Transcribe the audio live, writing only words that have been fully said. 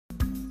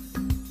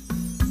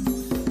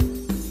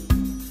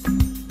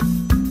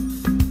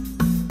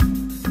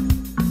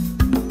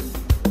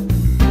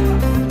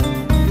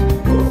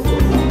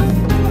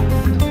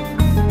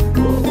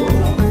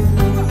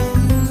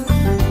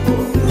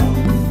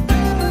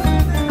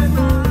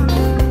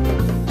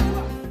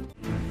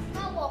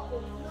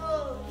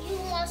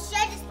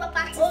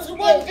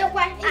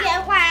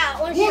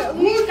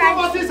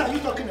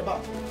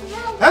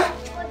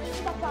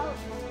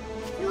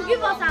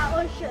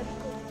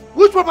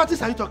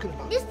properties are you talking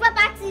about? These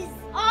properties,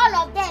 all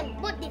of them,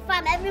 both the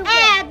farm,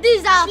 everywhere.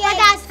 This is our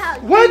father's house.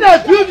 When I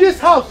built this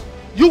house,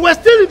 you were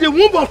still in the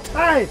womb of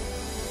time.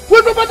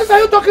 What properties are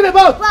you talking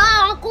about?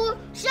 Well, uncle,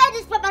 share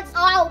these properties or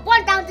I will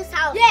burn down this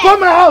house. Yes. Go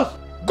my house.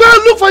 Go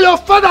and look for your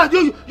father.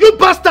 You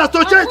bastards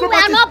to share his Uncle, we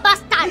properties. are not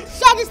bastards.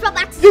 Share these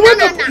properties. You want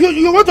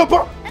to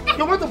burn?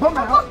 You want to burn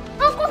my house?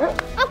 Uncle,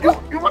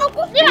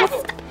 leave my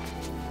sister.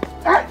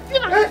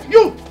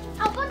 You!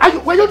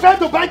 Were you trying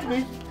to bite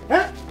me?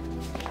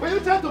 Were you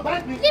trying to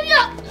bite me? Leave me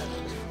up!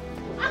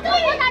 I'll go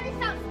burn this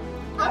house.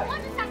 I'll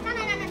burn this house. No.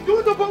 You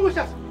want to burn which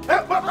house?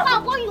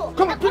 I'll burn you.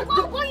 Come on,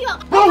 I'll burn you.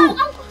 burn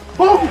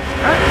who?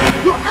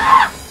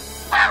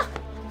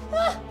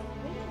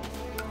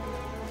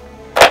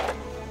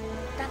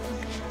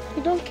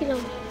 You don't kill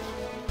him.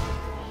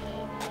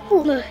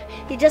 Oh, no,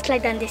 you just lie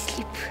down and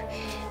sleep.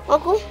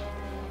 Uncle?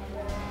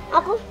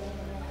 What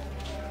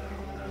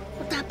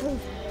happened?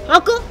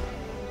 Uncle?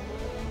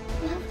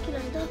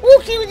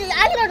 Who killed you?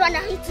 Are you not the one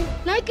that hit him?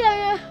 No,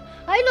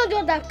 are you not the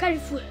one that carry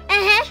food?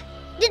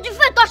 Did you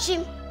first touch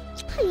him?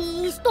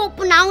 Stop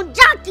now,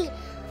 Jackie.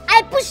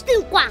 I pushed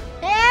him, Kwa.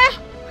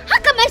 How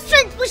can my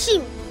strength push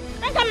him?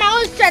 How can my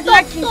own strength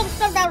touch him?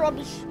 Stop that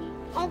rubbish.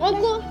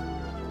 Uncle?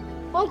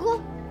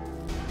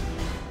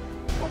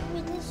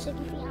 Please give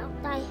me out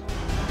die.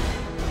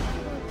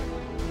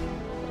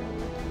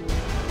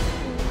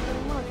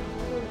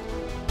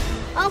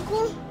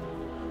 Uncle? This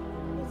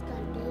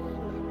guy building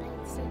my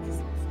life.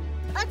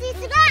 But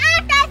it's go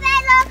after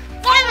fellow,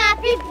 let my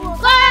people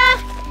go.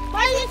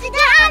 But it's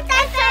go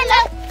after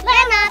fellow,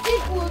 let my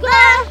people go.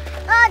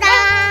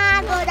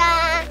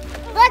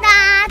 Go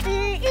down to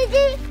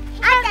easy.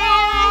 After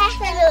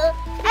fellow,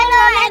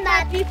 let my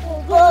people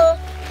go.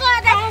 Go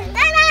down,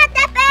 let my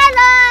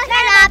fellow,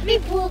 let my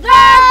people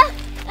go.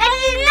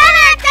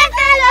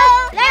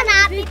 Let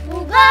my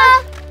people go.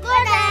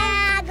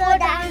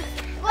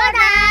 Go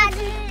down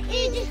to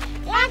easy.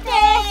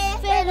 After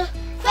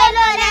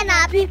fellow, let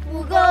my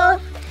people go.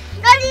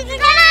 Let my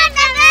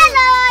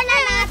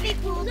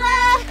people go.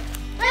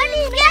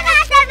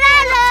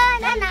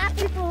 Let my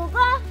people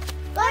go.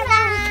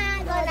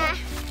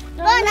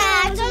 Go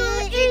down to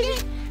easy.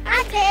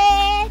 After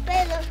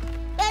fellow,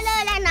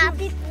 let my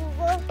people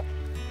go.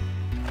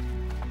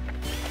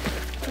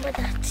 But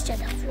that teacher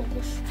that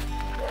flows.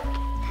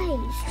 Hey,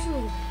 it's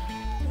true.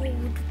 We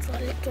would try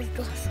to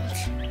do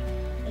something.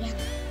 Yeah.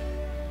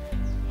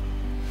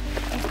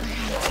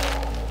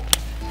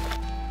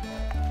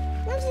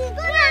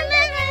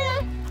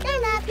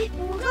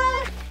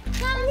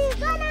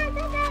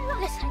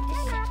 Let's hide this.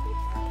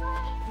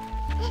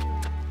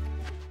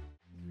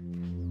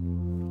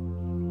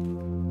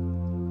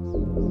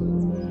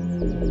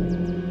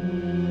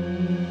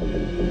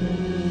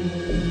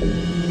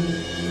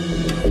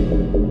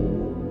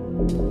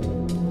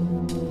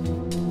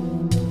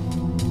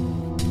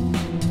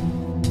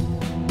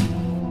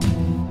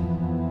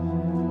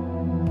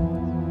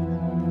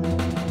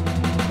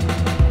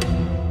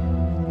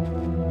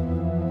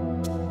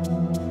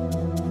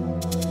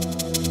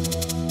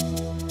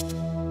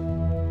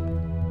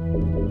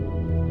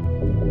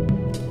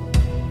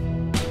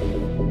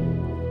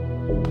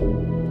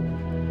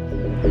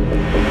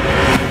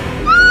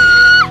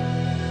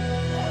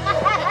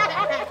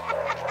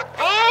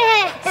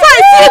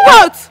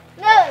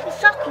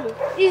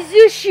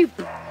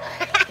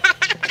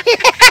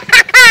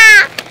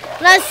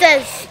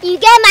 Nonsense. You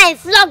get my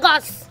flog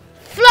us.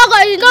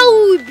 You know who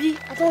will be?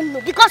 I don't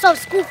know. Because of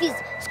school fees.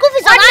 School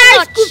fees What are how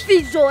much? school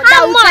fees though? How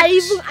that much? we can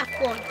even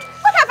afford.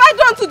 What have I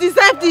done to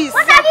deserve this?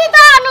 What have you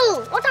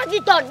done? What have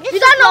you done? You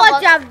don't know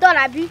what you have done,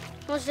 Abi.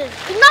 Nonsense.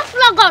 Do not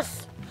flog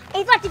us.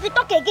 In fact, if you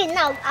talk again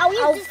now,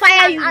 I'll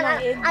fire you now.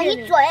 I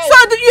hit your head. So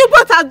you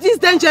both are this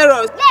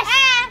dangerous? Yes.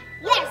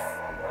 Yes.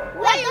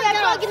 When you are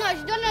flogging us,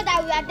 you don't know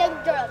that we are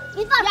dangerous.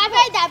 In fact, we are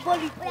very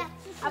diabolical.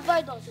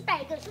 Avoid us. Shoot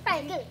her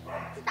again.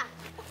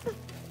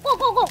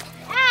 Go.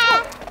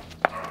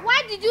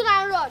 Why did you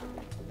not run?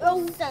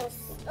 Nonsense.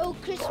 Oh,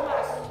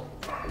 Christmas.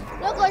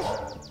 No go.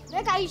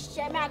 Make I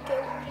share my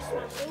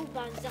Christmas. Oh,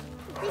 Banza.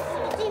 This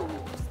is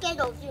scared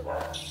of you.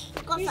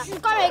 You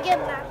should come again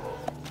now.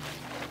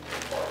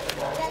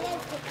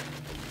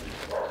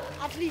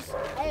 At least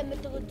I am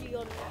able to do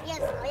your.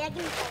 Yes, I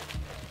agree with that.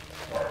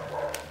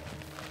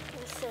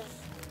 Let's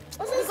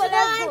Let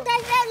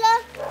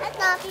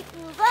my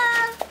people go.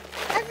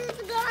 Let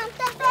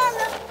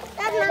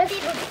my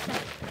people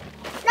go.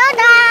 No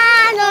da,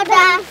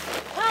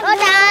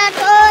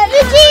 to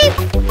Egypt.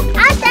 I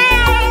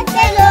said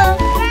hello.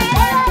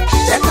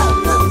 Check out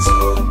those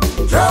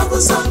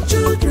troublesome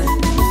children.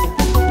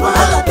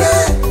 Wahala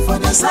dey for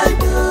the side.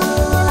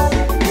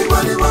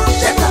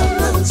 Check out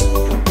those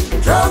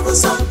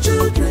troublesome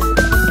children.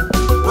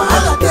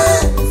 Wahala dey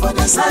for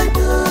the side.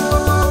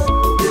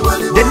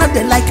 They know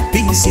they like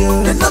peace,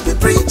 yo. They not be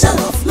preacher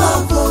of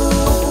love.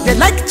 They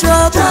like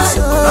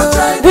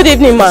trouble. Good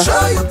evening, ma.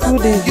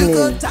 Good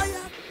evening.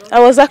 I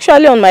was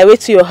actually on my way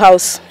to your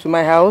house. To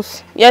my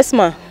house? Yes,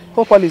 ma.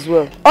 Hope all is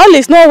well. All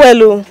is not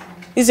well, oh.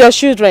 It's your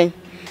children.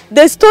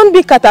 They stoned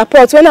big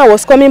catapult when I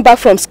was coming back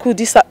from school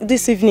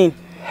this evening.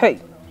 Hey.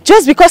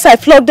 Just because I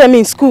flogged them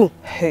in school.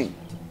 Hey.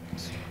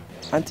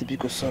 Auntie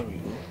Biko,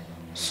 sorry.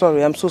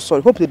 Sorry, I'm so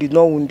sorry. Hope they did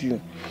not wound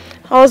you.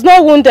 I was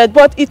not wounded,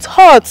 but it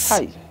hurts.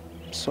 Hi.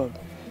 Sorry,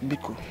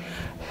 Biko.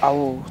 I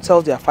will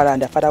tell their father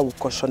and their father will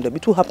caution them.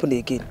 It won't happen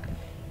again.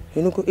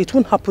 You know, it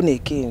won't happen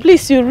again.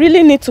 Please, you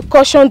really need to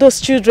caution those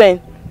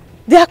children.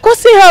 They are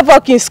causing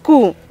havoc in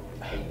school.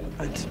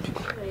 Auntie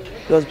Biko,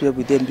 just be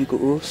with them, Biko.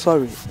 Oh,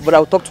 sorry. But I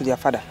will talk to their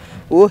father.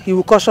 Oh, he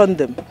will caution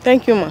them.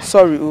 Thank you, ma.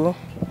 Sorry, oh.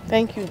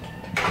 Thank you.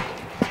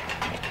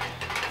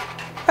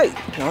 Hey,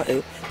 now,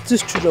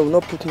 these children will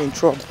not put me in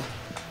trouble.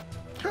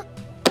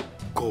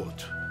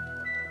 God.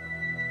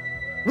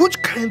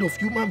 Which kind of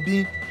human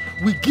being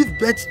will give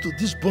birth to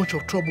this bunch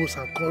of troubles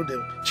and call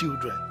them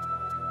children?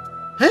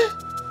 Eh?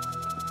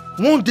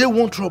 One day,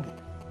 one trouble.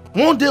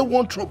 One day,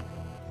 one trouble.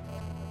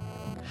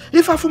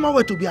 If Afuma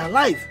were to be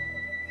alive,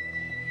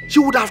 she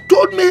would have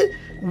told me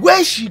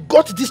where she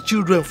got these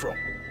children from.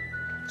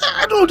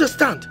 I don't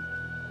understand.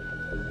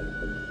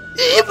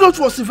 If not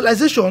for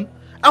civilization,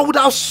 I would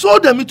have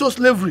sold them into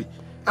slavery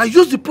and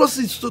used the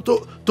proceeds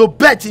to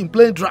bet in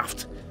playing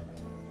draft.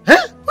 Eh?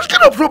 What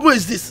kind of problem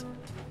is this?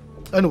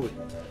 Anyway,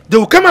 they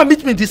will come and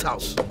meet me in this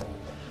house.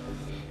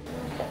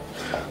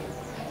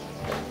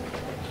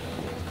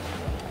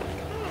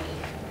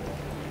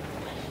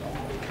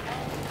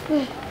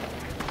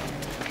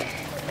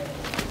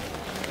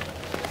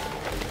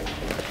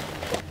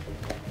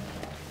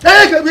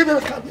 Hey, come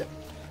here.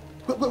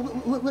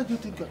 Where do you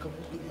think you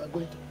are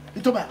going to?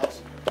 Into my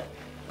house.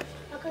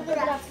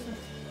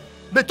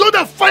 They told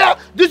them fire.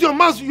 This is your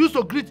mouth you used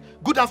to greet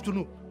good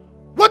afternoon.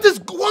 What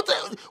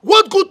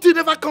good thing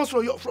ever comes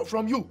from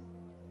you?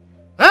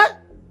 Eh?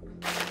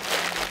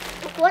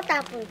 What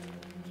happened?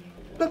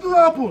 What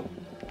happened?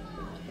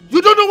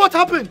 You don't know what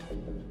happened?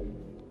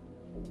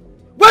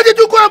 Why did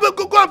you go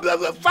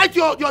and fight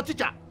your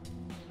teacher?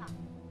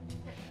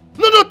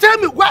 No, tell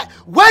me,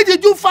 why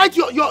did you fight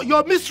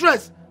your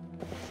mistress?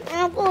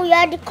 Uncle, you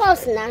are the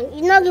cause now.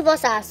 You not give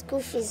us our school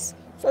fees.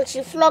 So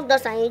she flogged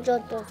us and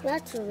injured us. We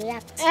have to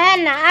react.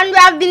 And we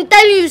have been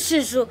telling you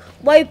since,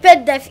 but you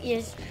paid deaf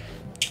ears.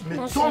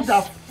 May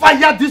thunder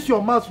fire this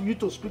your mouth for you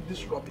to speak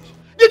this rubbish.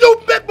 Did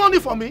you make money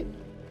for me?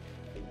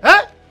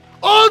 Eh?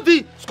 All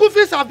the school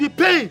fees have been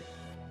paying.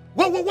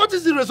 What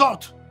is the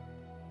result?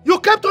 You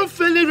kept on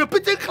failing,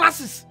 repeating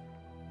classes.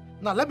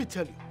 Now let me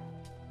tell you.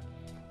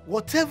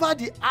 Whatever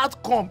the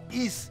outcome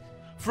is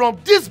from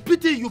this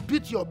beating you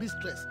beat your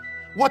mistress,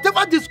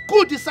 whatever the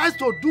school decides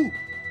to do,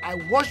 I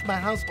wash my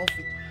hands off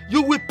it.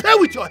 You will pay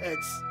with your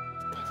heads.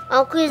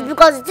 Uncle, it's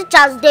because the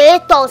teachers, they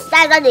hate us.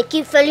 That's why they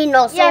keep failing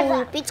us. Yes, so we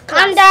repeat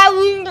class.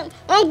 And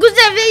Uncle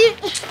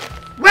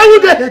Sevi. Why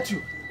would they hate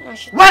you?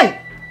 Why?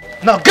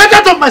 Now get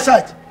out of my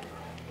sight.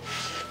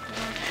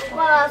 Well,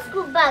 our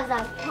school bags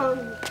are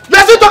coming.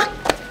 Let's talk.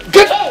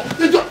 Get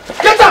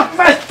out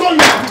first. Don't you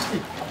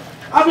this.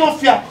 I don't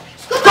fear.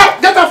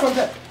 Come, get out from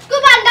there.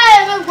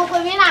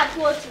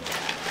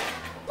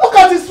 Look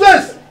at his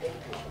face.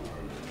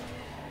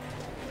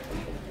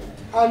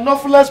 An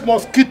anopheles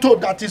mosquito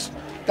that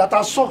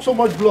has sucked so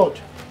much blood.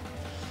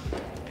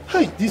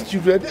 Hey, these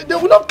children, they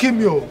will not kill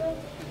me.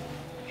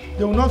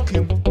 They will not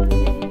kill me.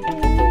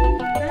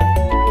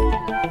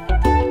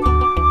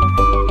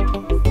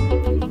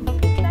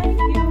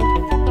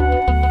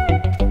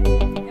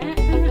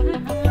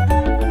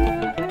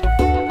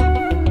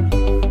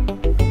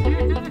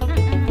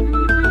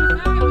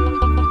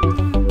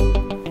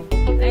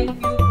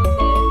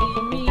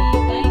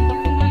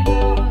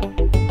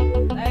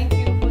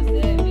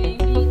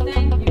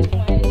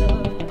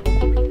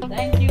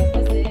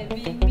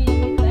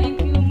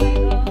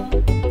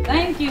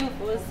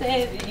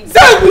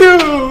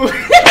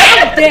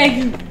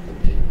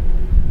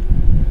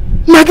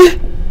 Maggie,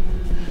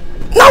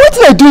 now what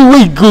did I do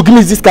when you go give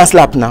me this car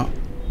slap now?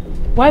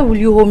 Why will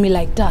you hold me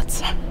like that?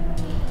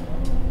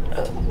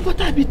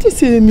 But I be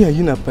saying me and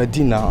you na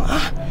padi now.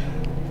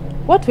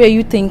 What were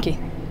you thinking?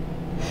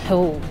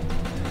 Oh,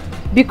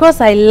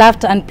 because I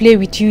laughed and played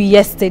with you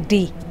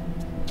yesterday.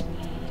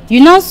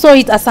 You now saw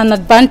it as an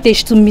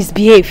advantage to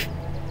misbehave.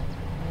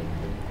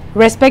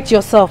 Respect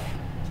yourself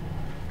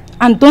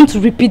and don't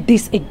repeat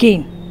this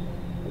again.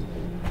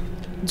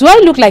 Do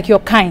I look like your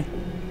kind?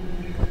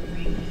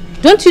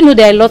 Don't you know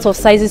there are lots of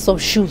sizes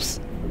of shoes?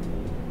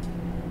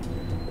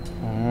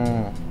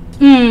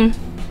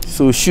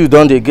 So shoe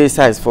don't they get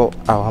size for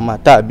our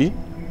matabi?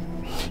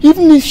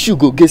 Even if shoe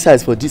go get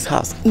size for this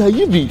house, now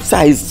you be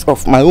size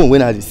of my own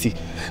when I see.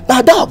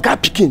 Now that guy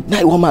picking,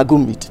 now one I go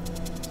meet.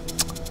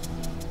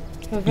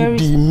 You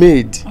be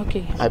maid.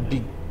 Okay. I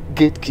be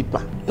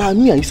gatekeeper. Now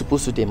me and you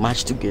supposed to they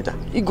match together.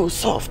 You go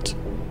soft.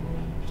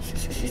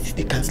 It's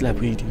the kind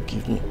slap you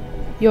give me.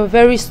 You're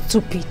very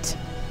stupid.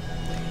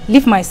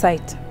 Leave my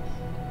sight.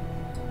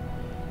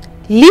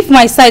 Leave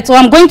my sight or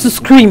I'm going to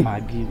scream.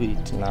 Maggie,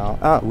 wait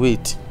now.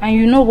 Wait. And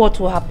you know what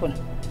will happen.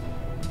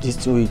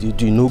 This way you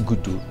do no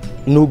good though.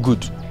 No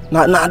good.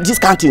 Now this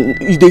canteen,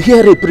 they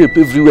hear rape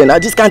everywhere. Now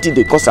this canteen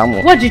they cause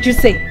someone. What did you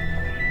say?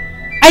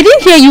 I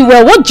didn't hear you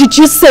well. What did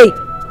you say?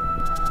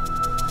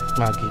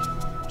 Maggie,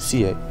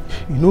 see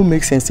You know,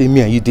 make sense say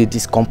me and you did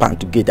this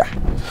compound together.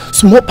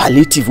 Small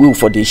palliative will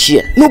for the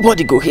share.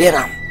 Nobody go hear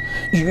them.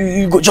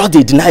 You go just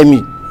they deny me.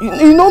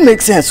 You know,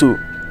 make sense. So.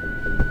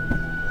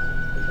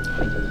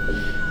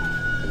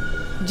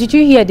 Did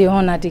you hear the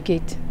horn at the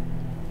gate?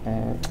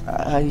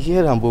 I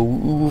hear them, but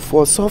we will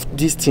for solve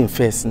this thing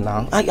first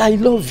now. I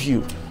love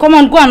you. Come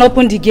on, go and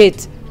open the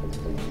gate.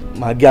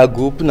 My girl,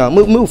 go open now.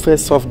 We will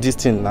first solve this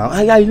thing now.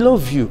 I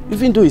love you.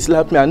 Even though he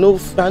slapped me, I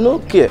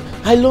don't care.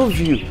 I love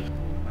you.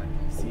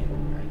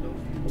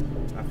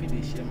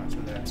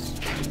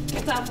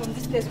 Get out from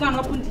this place. Go and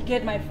open the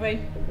gate, my friend.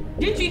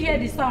 Didn't you hear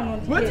the sound on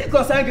the gate? What you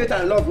concern gate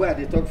and love where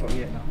they talk from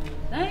here now?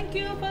 Thank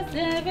you for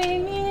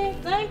saving me.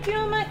 Thank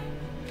you, my...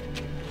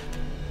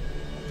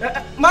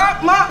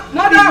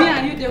 Madam! Me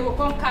and you, they will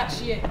come catch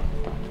here.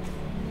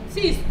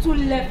 See his 2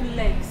 left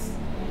legs.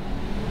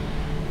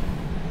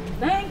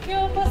 Thank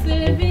you for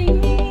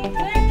saving me.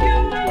 Thank you,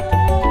 my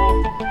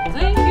Lord.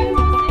 Thank you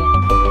for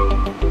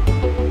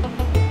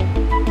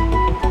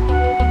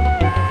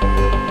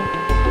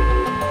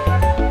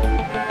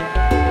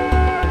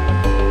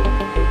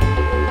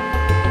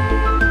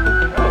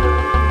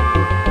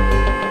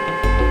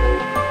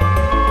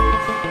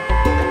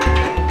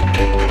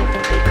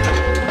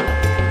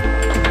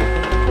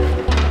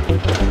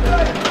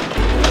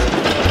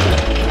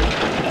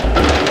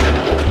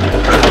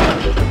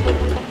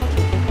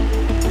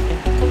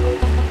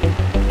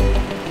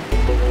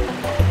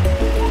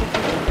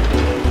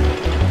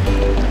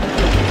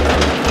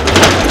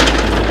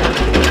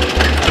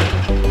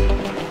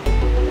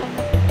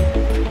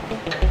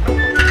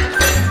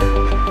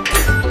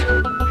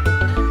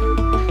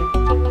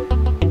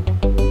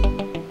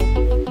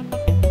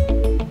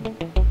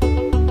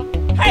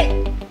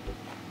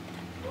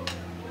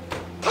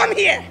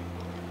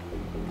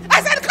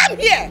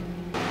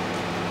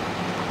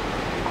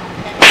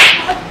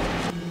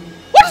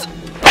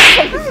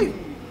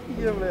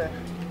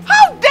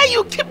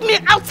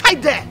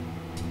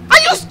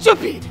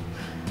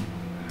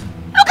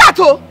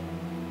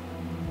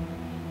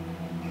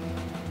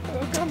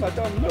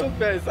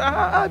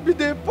I be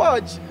the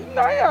purge.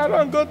 Now I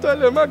don't go to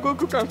them. I go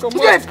cook and come.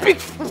 You are a big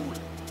fool.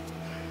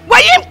 Were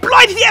you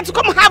employed here to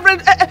come have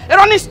a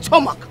running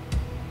stomach?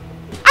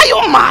 Are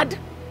you mad?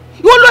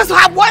 You always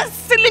have one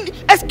silly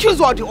excuse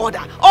or the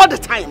other, all the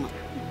time.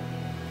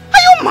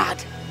 Are you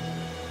mad?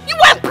 You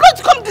were employed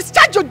to come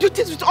discharge your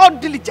duties with all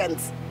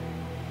diligence.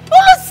 You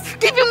always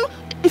give him...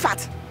 In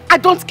fact, I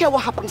don't care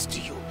what happens to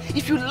you.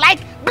 If you like,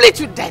 bleed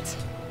to death.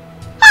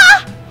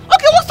 Ah!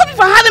 Okay, what's stopping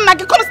from having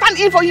Maggie come stand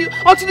in for you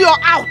until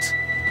you're out?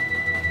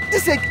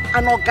 This is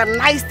an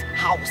organized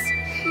house.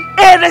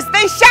 A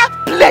residential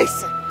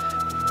place.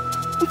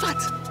 In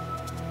fact,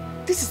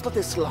 this is not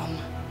a slum.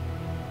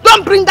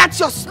 Don't bring that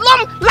your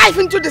slum life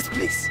into this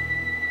place.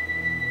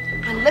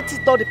 And let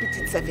it not repeat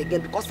itself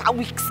again, because I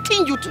will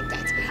skin you to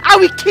death. I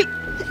will kill...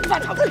 In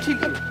fact, I will kill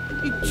you.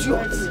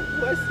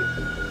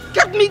 Idiot.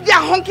 Get me there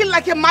honking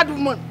like a mad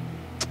woman.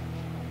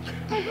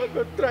 I'm not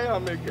going to try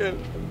him again.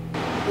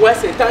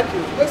 Wesley, thank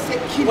you.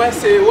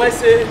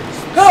 Wesley.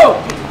 Go!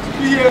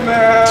 Yeah,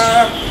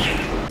 man.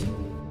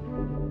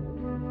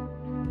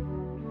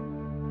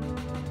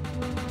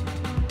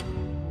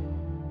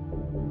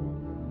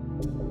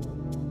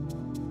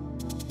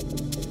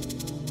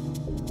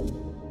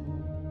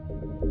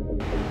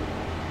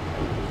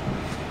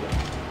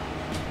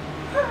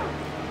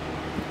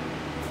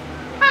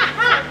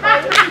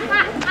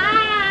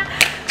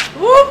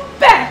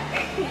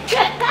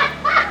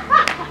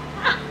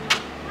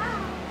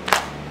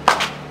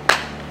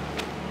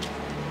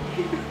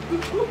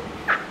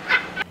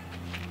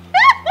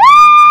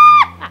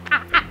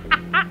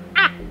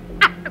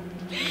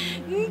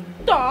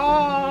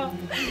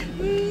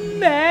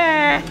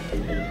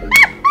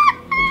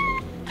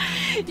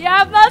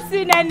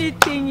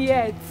 Anything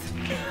yet.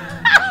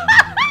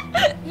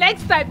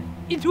 Next time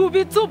it will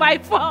be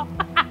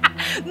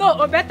 2x4. No,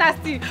 or better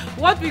still,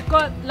 what we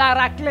call la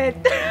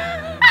raclette.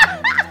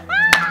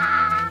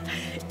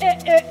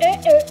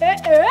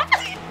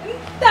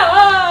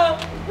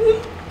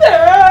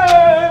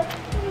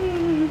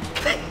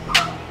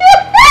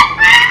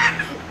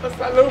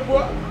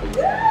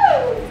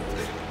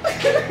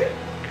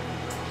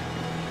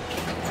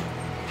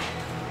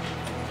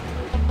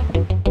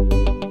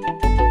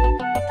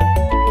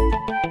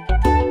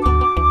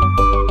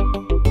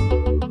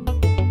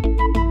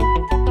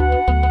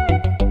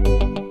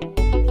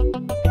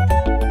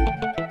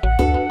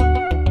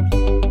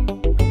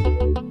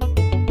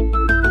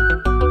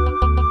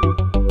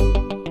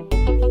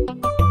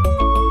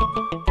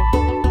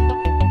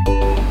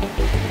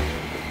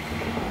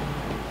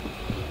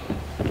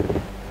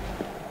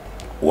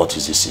 What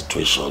is the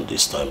situation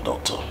this time,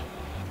 Doctor?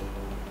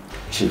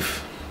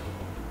 Chief,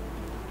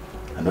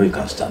 I know you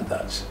can't stand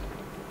that.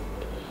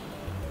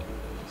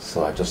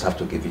 So I just have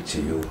to give it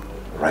to you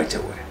right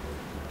away.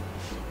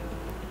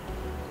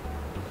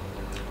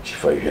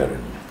 Chief, are you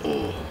hearing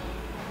me?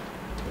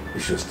 You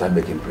should start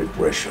making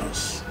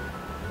preparations.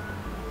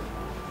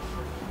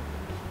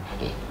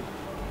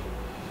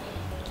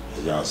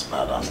 Is it as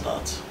bad as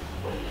that?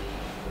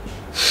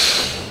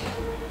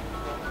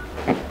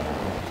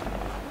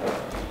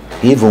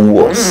 Even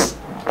worse.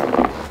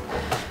 Are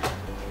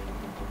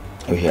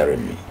you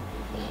hearing me?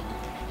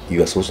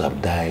 You are supposed to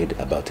have died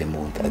about a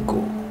month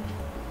ago.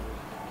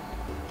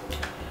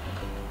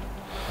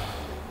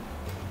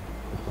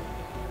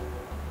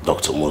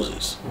 Dr.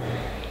 Moses,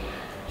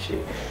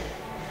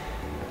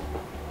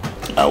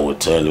 I will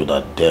tell you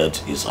that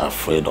death is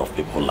afraid of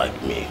people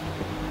like me.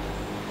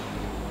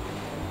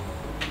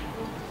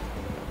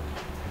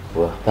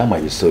 Well, that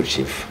might be so,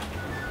 Chief.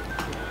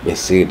 But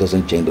see, it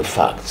doesn't change the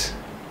fact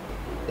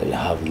that you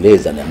have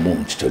less than a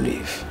month to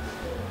live.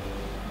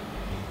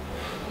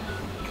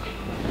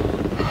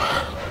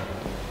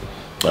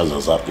 That's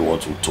exactly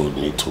what you told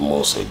me 2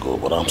 months ago,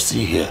 but I'm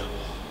still here.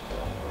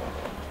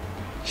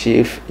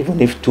 Chief,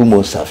 even if 2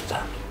 months after,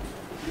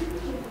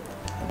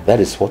 that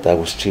is what I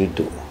will still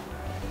do.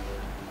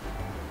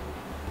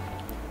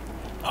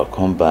 I'll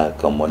come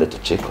back on Monday to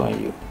check on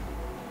you.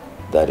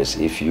 That is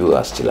if you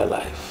are still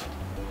alive.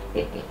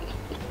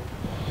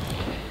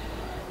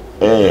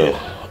 Hey,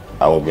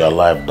 I will be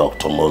alive,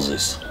 Dr.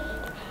 Moses.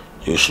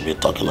 You should be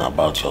talking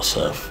about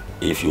yourself.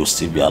 If you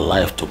still be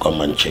alive to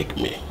come and check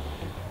me.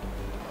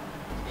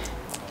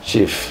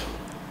 Chief,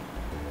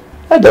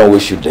 I don't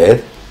wish you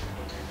dead.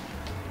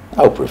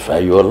 I would prefer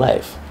you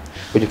alive.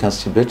 But you can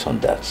still bet on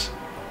that.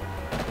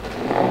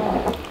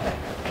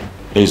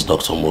 Please,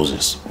 Dr.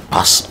 Moses,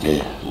 pass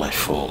me my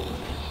phone.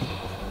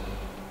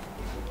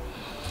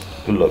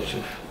 Good luck,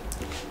 Chief.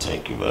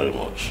 Thank you very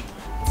much.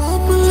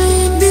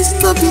 Family needs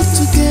to be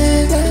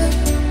together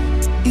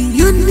in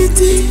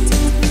unity,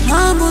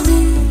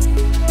 harmony.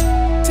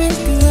 Think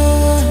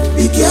love.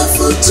 Be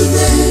careful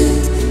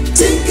today.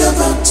 Think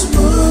about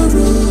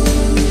tomorrow.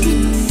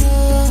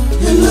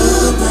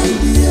 Hello, my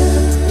dear.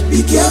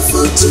 Be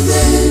careful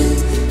today.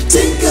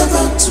 Think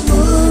about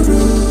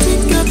tomorrow.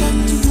 Think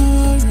about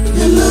tomorrow.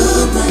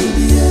 Hello, my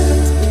dear.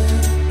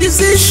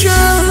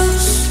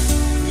 Decisions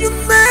you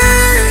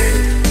made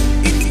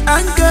in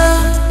anger,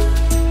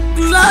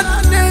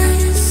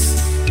 gladness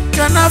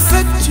can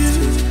affect you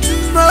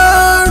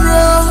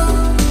tomorrow.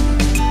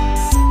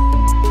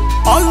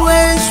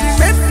 Always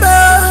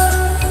remember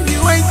you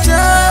are in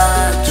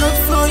charge of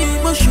your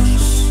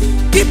emotions.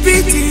 Keep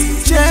it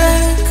in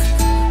check.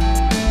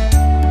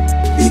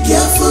 Be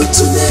careful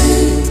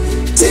today.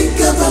 Think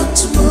about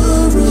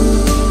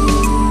tomorrow.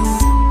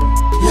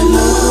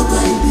 Hello,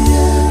 my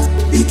dear.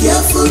 Be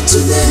careful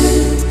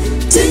today.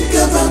 Think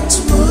about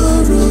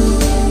tomorrow.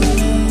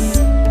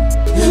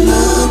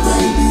 Hello,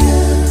 my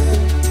dear.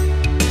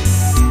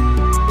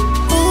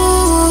 Oh,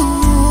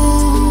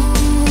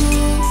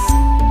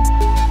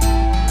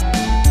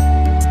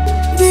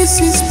 this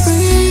is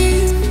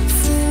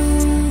painful.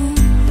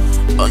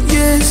 Oh,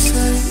 yes, I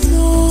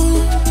know.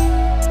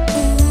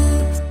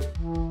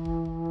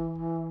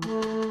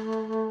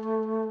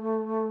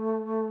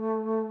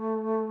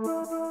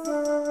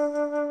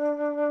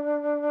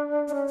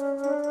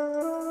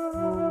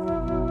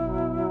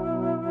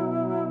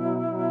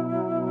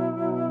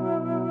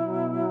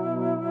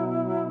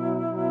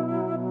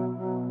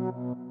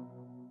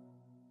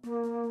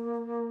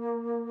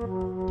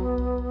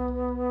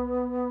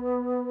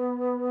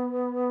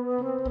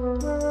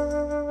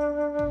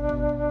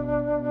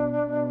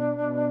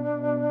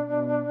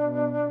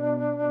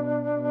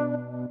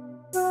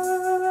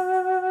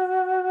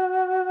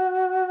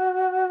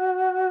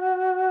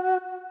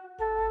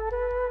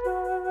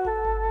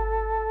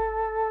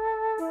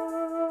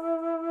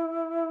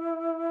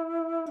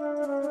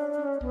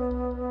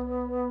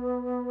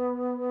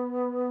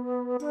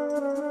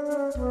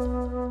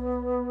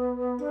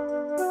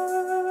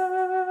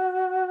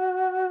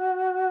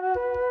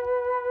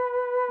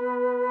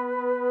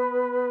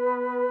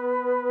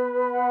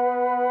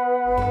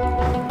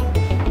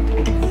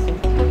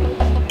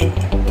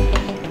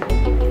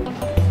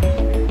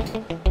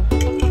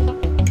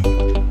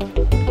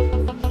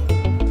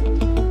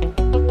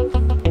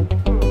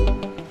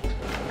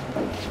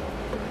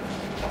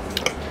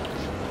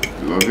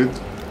 Love it?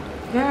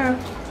 Yeah,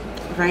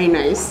 very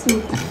nice.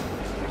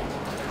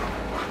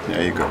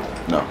 There you go.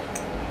 No.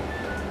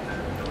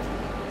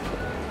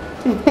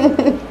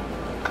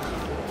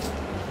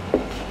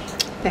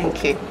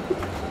 Thank you.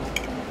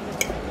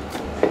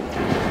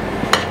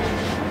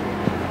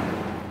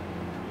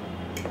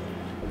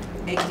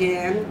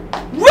 Again.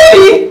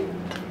 Really?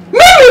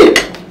 Mimi!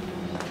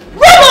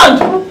 Raymond!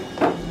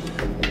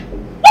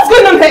 What's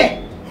going on here?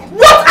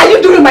 What are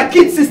you doing, my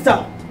kid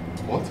sister?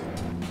 What?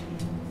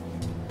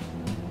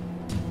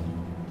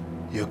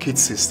 Your kid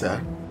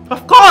sister?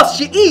 Of course,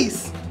 she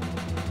is.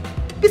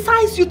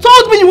 Besides, you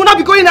told me you will not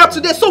be going out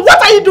today, so what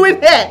are you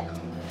doing here?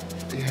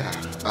 Yeah,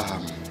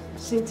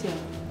 Cynthia,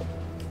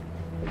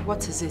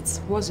 what is it?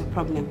 What's your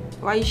problem?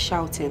 Why are you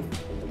shouting?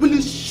 Will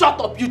you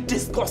shut up, you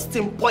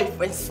disgusting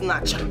boyfriend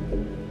snatcher?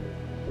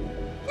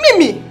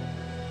 Mimi,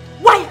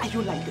 why are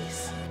you like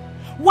this?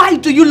 Why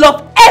do you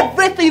love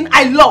everything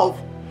I love?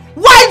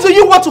 Why do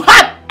you want to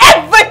have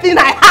everything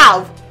I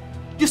have?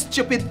 You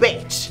stupid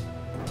bitch.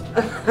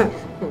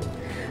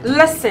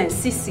 Listen,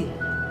 Sissy.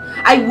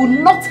 I will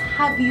not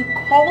have you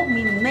call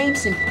me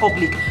names in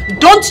public.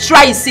 Don't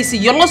try it, Sissy.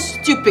 You're not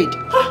stupid.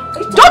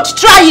 Don't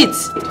try it.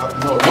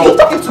 No. Are you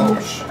talking to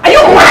me? Are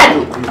you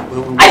mad?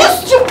 Are you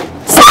stupid?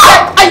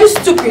 Are you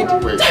stupid?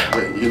 Wait,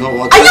 you know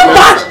what? Are you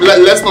mad?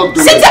 Let's not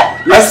do this.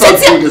 Let's not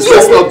do this.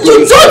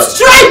 You don't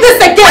try this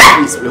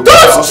again.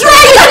 Don't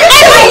try it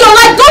ever in your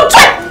life. Don't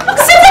try.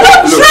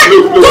 Don't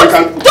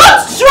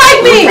try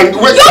me.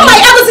 You're my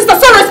elder sister,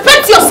 so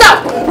respect yourself.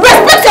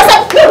 Respect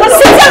yourself.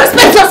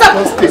 Respect yourself.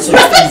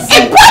 Respect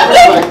in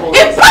public.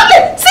 In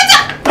public. Sit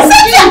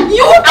down.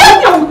 You will kill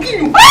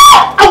you. I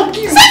will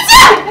kill you. Sit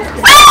down.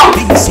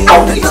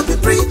 They not be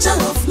preacher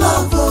of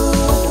love.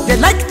 They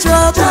like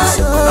trouble.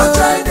 Not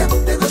try them.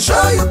 They go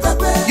show you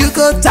pepper. You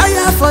go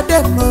tire for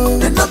them.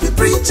 They not be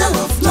preacher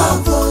of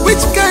love.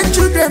 Which kind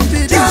children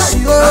be this?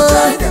 Not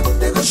try them.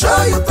 They go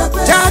show you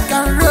pepper. Jack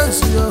and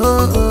Rose.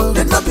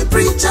 They not be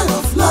preacher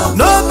of love.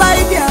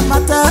 Nobody their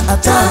matter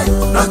at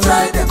all. Not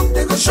try them.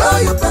 They go show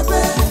you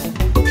pepper.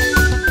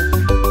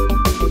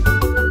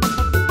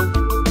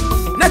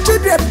 Na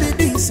children be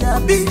this,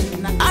 be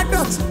na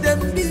adults them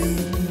be.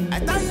 I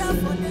tire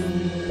for them.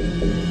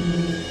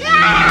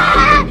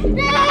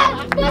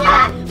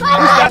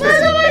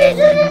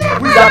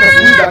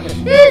 Who's that?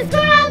 He's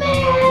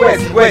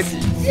coming! Where's he?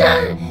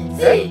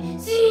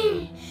 See.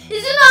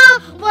 Is it not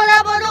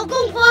Bono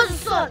Kung Fo's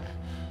son?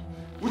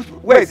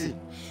 Where is he?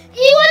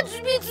 He went to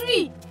meet me.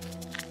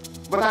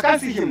 But I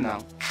can't see him now.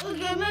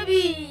 Okay,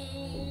 maybe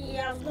he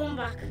has gone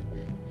back.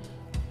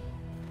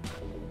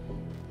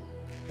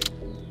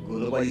 Go,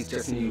 nobody's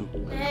chasing you.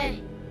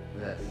 Hey.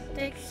 Yes.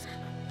 Thanks.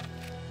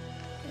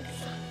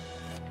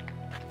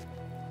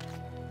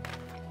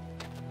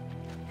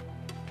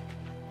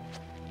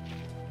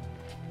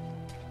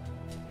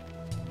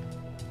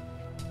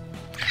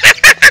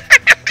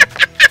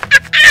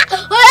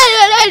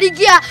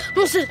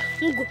 No sé,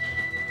 go.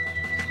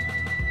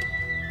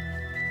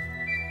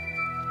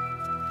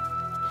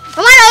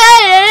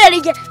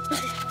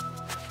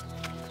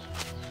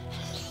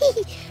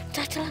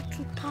 That's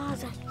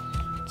 2000.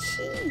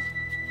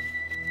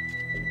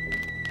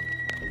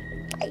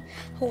 I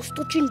was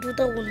touching the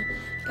other one,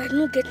 but I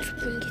didn't get to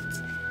bring it.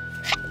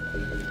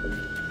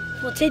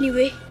 But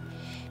anyway,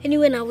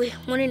 now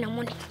money na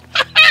money.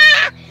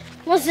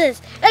 What's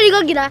this? There you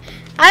go, get that.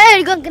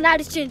 I go get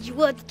that change. You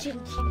want to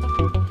change?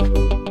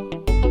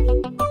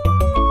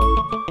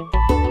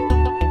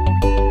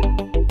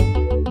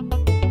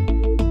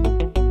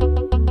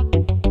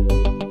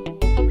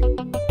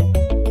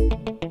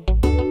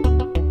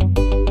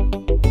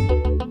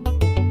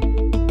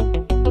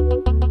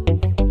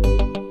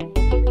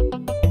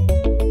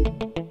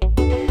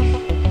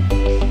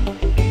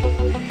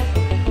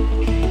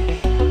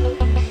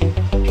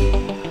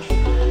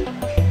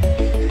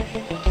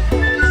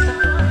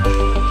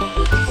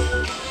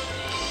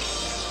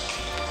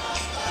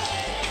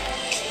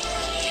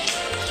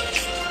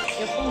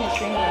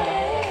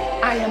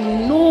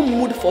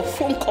 For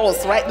phone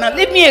calls right now.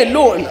 Leave me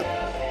alone.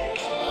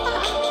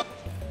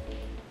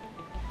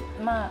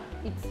 Ma,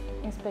 it's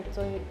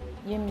Inspector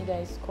Yemi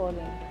that is calling.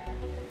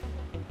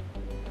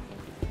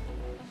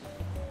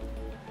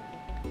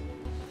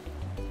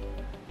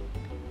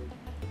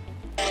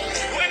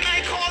 When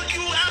I call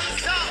you,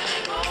 answer.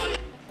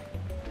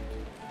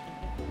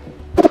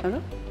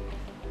 Hello?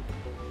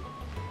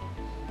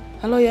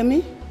 Hello,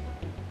 Yemi?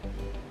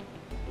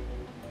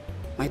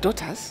 My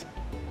daughters?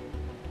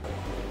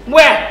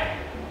 Where?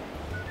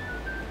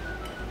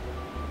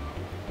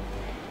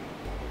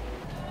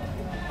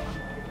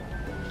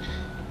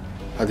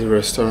 At the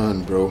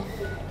restaurant, bro.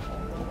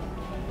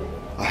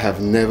 I have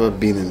never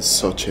been in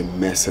such a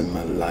mess in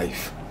my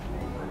life.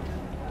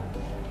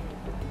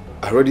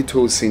 I already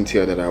told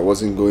Cynthia that I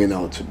wasn't going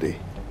out today.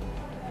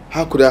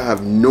 How could I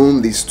have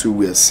known these two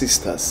were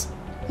sisters?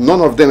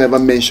 None of them ever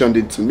mentioned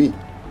it to me.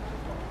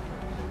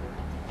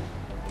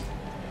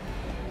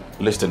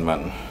 Listen,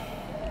 man.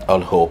 All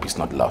hope is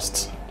not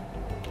lost.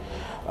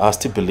 I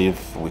still believe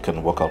we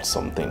can work out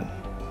something.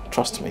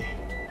 Trust me.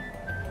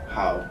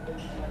 How?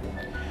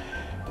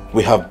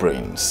 We have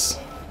brains,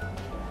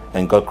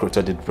 and God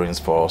created brains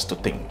for us to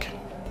think,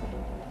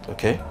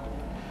 okay?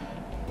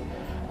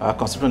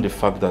 Considering the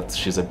fact that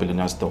she's a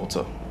billionaire's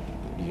daughter,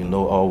 you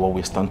know all what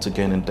we stand to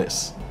gain in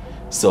this,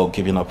 so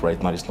giving up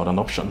right now is not an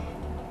option.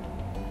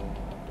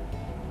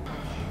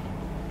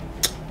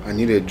 I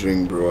need a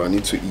drink, bro. I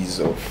need to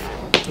ease off.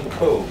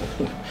 Oh,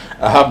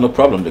 I have no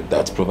problem with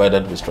that,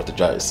 provided we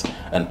strategize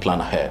and plan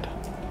ahead.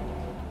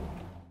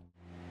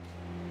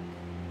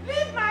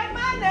 Leave my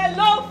man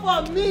alone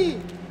for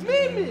me!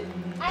 Mimi,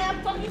 I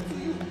am talking to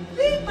you.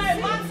 Leave my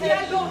man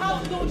here. You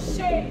have no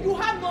shame. You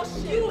have no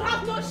shame. You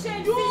have no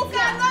shame. You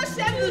cannot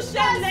shame you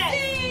shameless.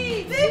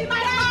 Leave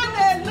my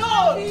man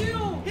alone.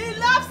 He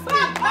loves me.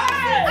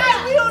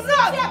 I will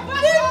not.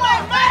 Leave my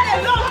man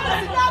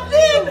alone.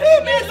 Leave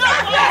him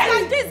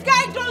alone. This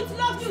guy don't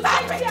love you.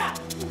 Stop it.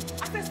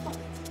 I said stop it.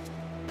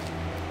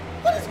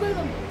 What is going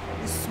on?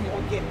 This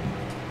small girl.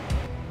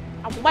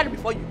 I will marry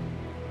before you.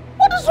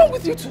 What is wrong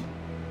with you two?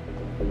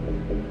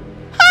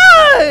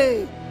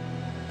 Hey!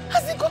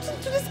 Has it gotten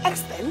to this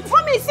extent?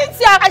 Mommy,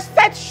 Cynthia, I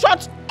said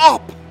shut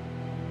up!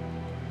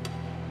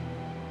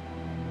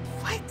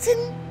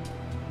 Fighting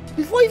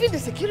before even the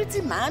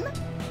security man?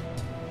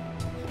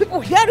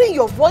 People hearing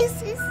your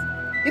voices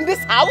in this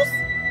house?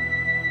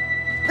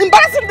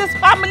 Embarrassing this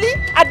family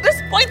at this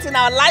point in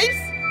our lives?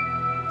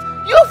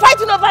 You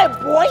fighting over a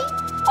boy?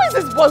 Who is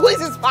this boy? Who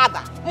is his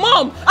father?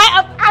 Mom,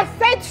 I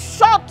said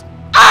shut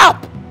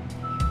up!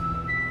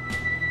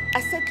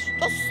 I said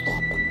just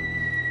stop.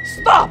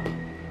 Stop!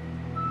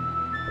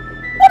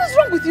 What is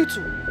wrong with you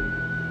two?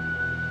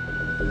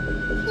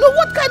 No,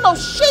 what kind of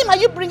shame are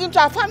you bringing to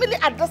our family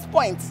at this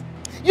point?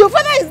 Your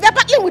father is there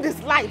battling with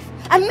his life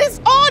and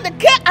needs all the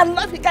care and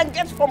love he can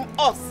get from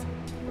us.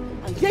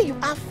 And here you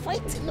are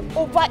fighting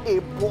over a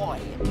boy.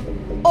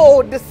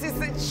 Oh, this is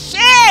a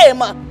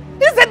shame!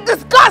 This is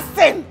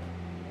disgusting!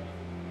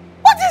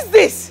 What is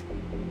this?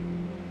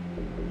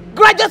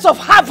 Graduates of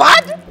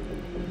Harvard?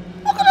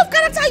 What kind of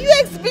character are you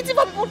exhibiting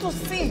for people to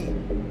see?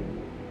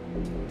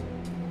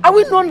 Are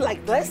we known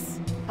like this?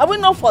 Are we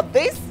known for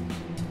this?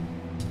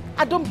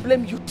 I don't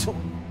blame you too.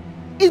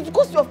 It's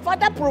because your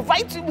father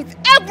provides you with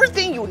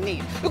everything you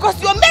need.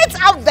 Because your mates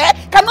out there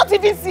cannot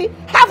even see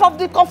half of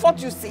the comfort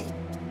you see.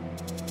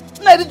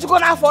 Can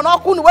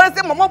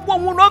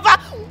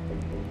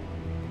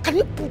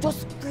you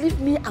just leave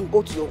me and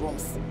go to your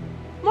rooms?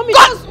 Mommy,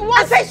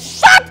 I said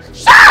shut!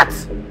 Shut!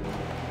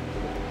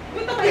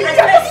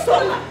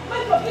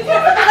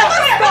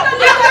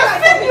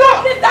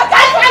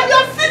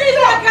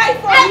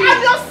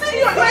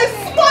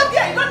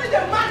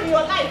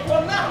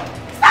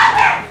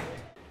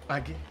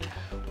 Maggie,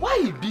 why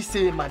you be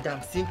say Madam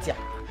Cynthia?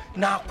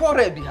 Now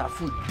quarrel be her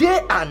food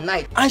day and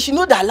night, and she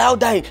know that allow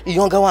that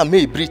younger one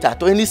may breathe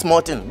at any small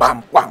thing.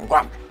 Bam, bam,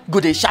 bam. Go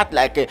they shot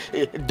like a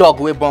dog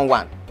we born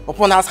one.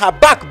 Upon us her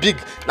back big,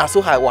 now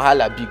so her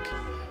wahala big.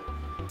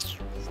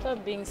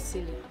 Stop being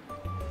silly.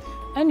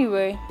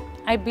 Anyway,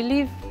 I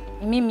believe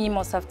Mimi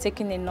must have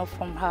taken enough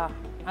from her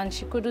and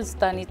she couldn't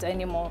stand it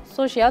anymore.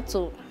 So she had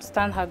to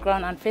stand her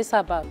ground and face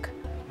her back.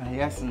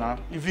 Yes, now.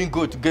 Even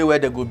go to get where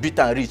they go beat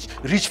and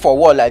reach for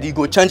wall like they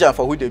go change her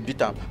for who they beat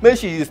them. Maybe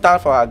she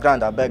stand for her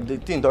ground, I beg. The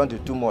thing don't do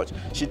too much.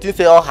 She thinks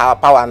say all her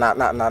power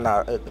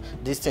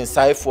this thing,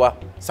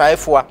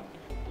 saifwa.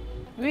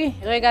 Oui,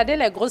 regarder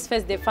les grosses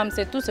fesses des femmes,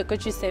 c'est tout ce que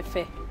tu sais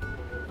faire.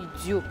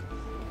 Idiot.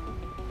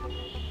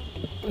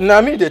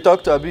 Nami, they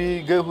talk to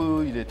Abi, get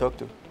who they talk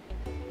to?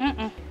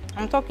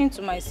 I'm talking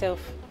to myself.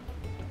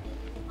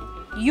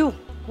 You,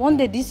 one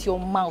day this your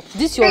mouth,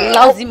 this your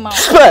lousy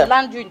mouth will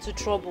land you into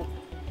trouble.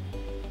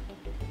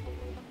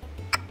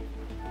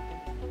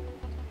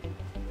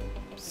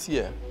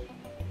 See,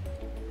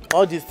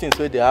 all these things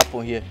where they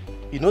happen here,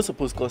 you not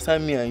supposed to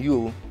concern me and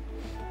you.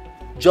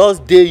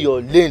 Just day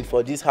your lane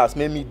for this house,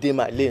 make me day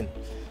my lane.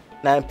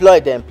 Now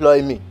they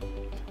employ me.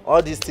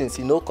 All these things,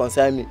 you know,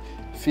 concern me.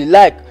 Feel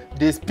like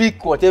they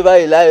speak whatever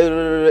you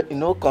like, you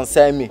know,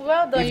 concern me.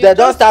 Well done, if they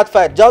don't start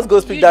fight, just go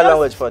speak that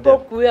language for them. You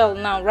spoke well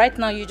now. Right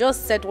now, you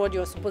just said what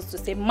you're supposed to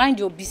say. Mind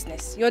your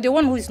business. You're the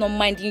one who is not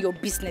minding your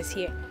business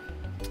here.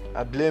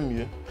 I blame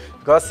you.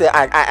 Because say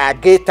I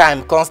get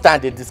time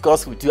constant they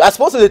discuss with you. I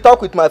supposed to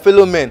talk with my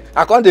fellow men.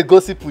 I can't they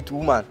gossip with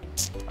woman.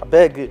 I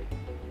beg it.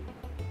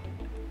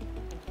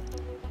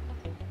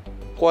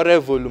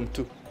 Quarrel volume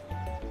 2.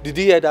 Did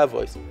you hear that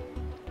voice?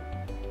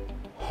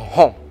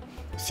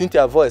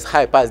 Cynthia voice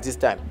high past this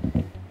time.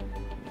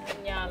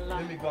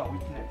 Let me go and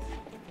witness.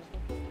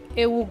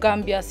 Ewu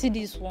Gambia, see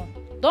this one.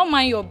 Don't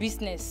mind your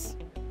business.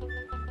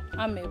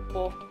 I'm a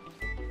poor.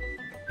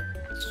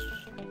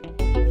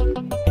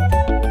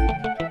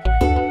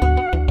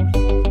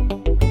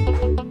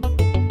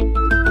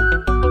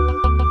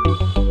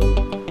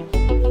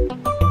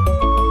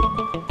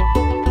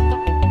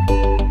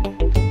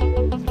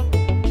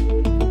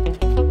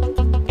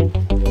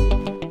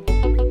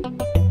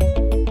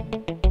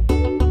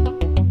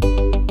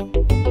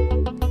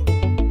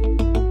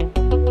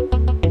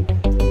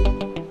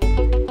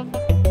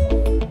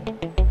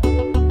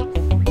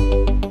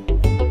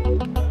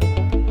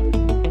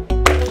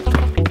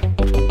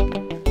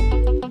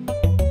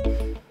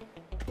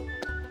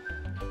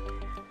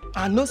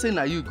 I know say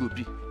na you go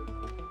be.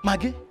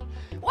 Maggie,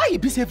 why you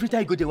be say every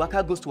time you go the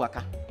waka goes to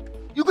waka?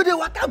 You go the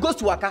waka goes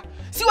to waka.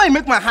 See why you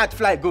make my heart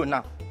fly go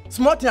now.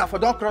 Small thing for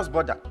don't cross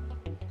border.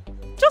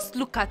 Just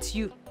look at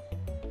you.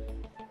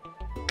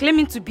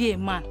 Claiming to be a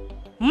man.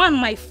 Man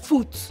my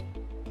foot.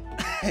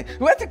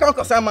 Where you can't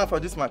concern man for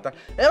this matter?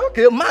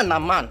 Okay, man na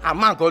man. A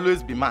man can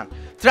always be man.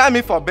 Try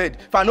me for bed.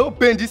 If I no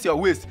bend this your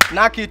waist,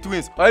 knock you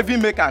twins, or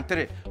even make an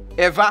three.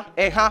 Ever,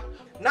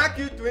 knock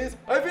you twins,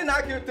 or even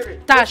knock you three.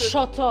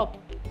 Shut up.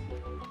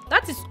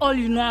 That is all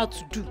you know how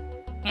to do.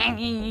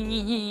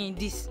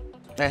 This.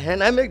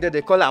 I make that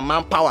they call her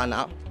manpower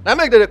now. I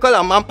make that they call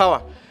her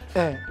manpower.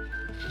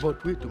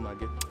 But wait to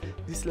Maggie.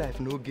 This life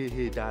no get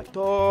head at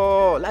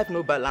all. Life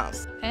no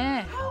balance.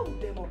 How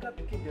them oga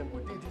pikin them go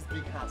dey this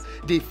big house?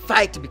 They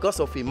fight because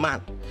of a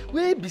man.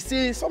 Wey be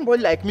say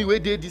somebody like me wey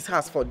dey this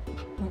house for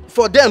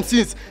them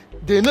since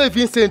they no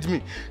even send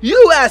me.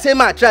 You where I say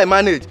man try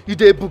manage, you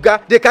dey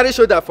buga, they carry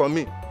shoulder for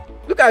me.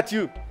 Look at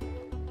you.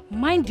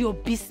 Mind your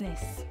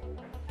business.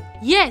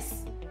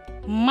 Yes,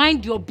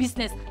 mind your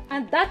business.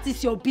 And that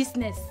is your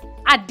business.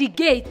 At the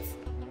gate.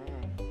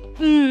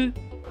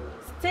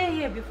 Stay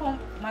here before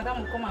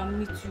Madam will come and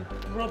meet you.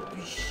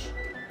 Rubbish.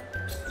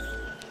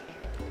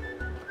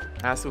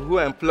 As who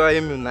employ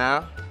him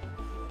now?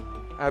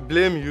 I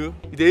blame you.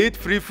 They eat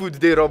free food,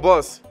 they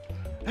robust.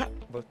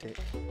 But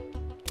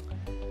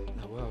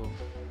now wow,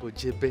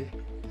 Ojebe.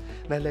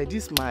 Now like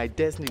this, my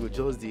destiny will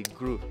just they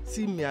grow.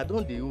 See me, I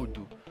don't the old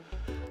do.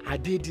 I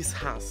did this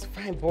house.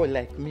 Fine boy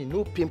like me,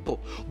 no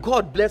pimple.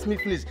 God bless me,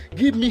 please.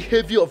 Give me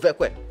heavy of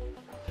ekwe.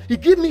 He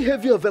give me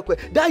heavy of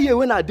ekwe. That year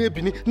when I did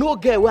Bini, no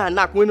girl where I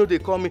knock when they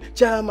call me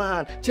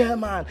chairman.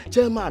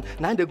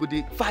 Now they go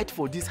they fight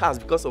for this house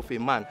because of a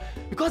man.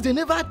 Because they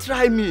never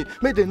try me.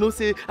 May they know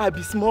say I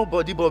be small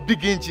body but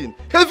big engine.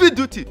 Heavy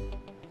duty.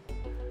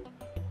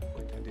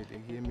 They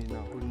hear me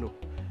now. Who know?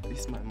 This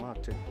is my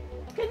mouth.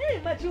 Can you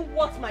imagine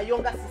what my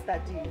younger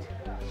sister did?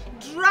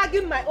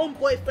 Dragging my own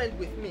boyfriend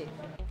with me.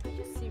 Are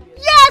you serious?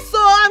 Yes, so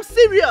I'm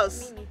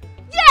serious.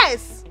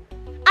 Yes.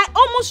 I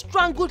almost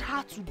strangled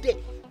her today.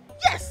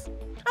 Yes,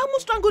 I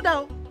almost strangled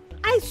her.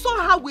 I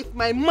saw her with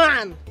my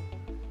man.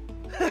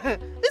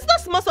 It's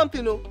not small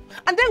something, no.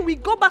 And then we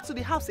go back to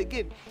the house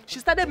again. She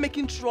started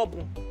making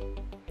trouble.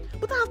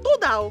 But I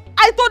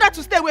told her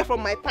to stay away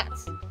from my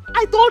parts.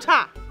 I told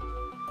her.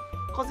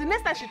 Because the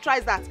next time she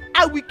tries that,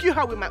 I will kill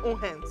her with my own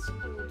hands.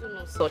 You do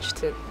no such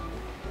thing.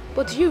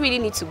 But do you really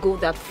need to go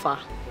that far?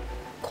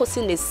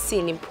 Causing a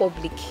scene in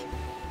public?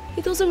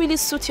 It doesn't really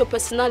suit your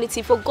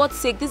personality. For God's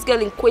sake, this girl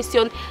in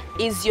question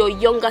is your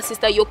younger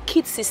sister, your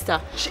kid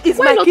sister. She is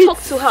Why my not kid talk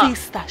to her?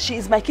 Sister. She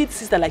is my kid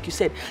sister, like you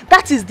said.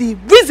 That is the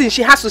reason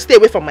she has to stay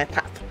away from my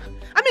path.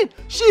 I mean,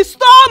 she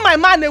stole my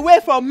man away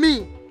from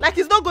me. Like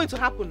it's not going to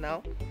happen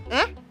now.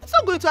 It's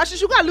not going to happen. She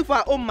should go and look for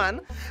her own man.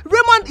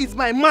 Raymond is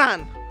my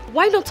man.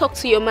 Why not talk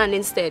to your man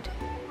instead?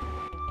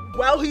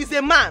 Well, he's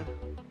a man.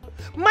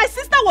 My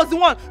sister was the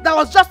one that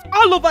was just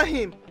all over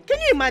him. Can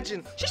you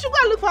imagine? She should go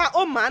and look for her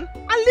own man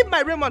and leave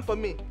my Raymond for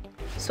me.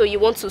 So you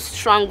want to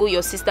strangle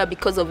your sister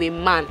because of a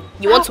man?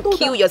 You want to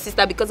kill your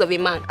sister because of a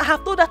man? I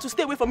have told her to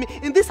stay away from me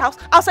in this house,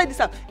 outside this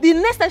house. The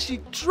next time she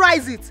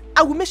tries it,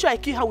 I will make sure I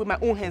kill her with my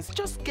own hands.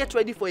 Just get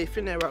ready for a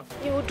funeral.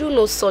 You will do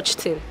no such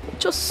thing.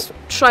 Just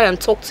try and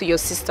talk to your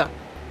sister.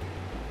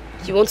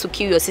 You want to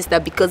kill your sister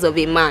because of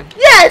a man?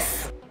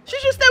 Yes! She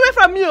should stay away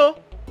from me, oh.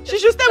 She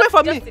should stay away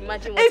from me.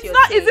 Imagine what it's you're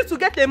not saying. easy to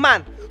get a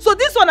man. So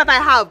this one that I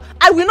have,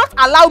 I will not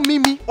allow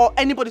Mimi or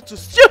anybody to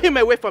steal him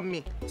away from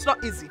me. It's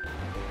not easy.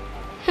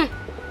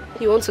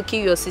 You want to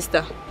kill your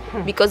sister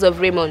because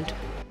of Raymond?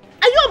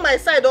 Are you on my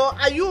side or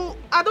are you...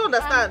 I don't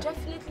understand. I'm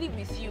definitely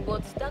with you,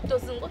 but that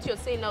doesn't... What you're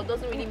saying now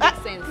doesn't really make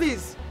sense.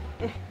 Please.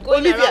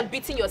 Going Olivia, around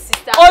beating your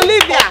sister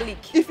Olivia, in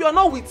public. if you're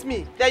not with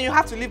me, then you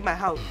have to leave my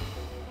house.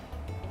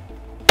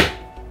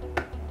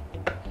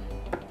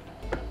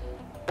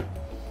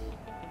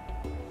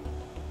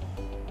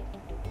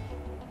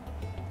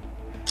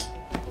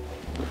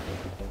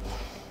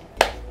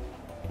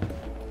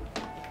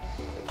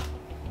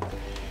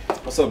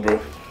 What's up, bro?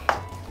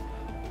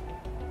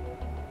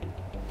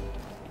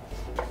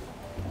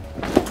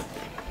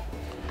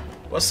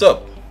 What's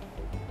up?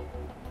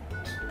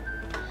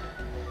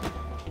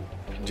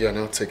 They are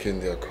not taking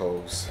their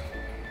calls.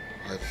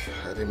 I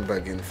didn't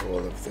bargain for all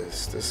of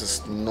this. This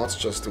is not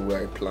just the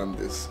way I planned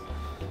this.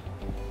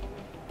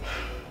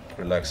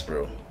 Relax,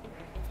 bro.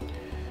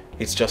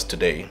 It's just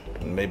today.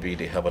 Maybe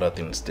they have other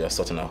things they are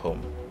sorting at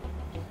home.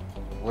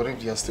 What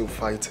if they are still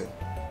fighting?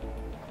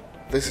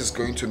 This is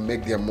going to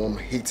make their mom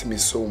hate me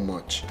so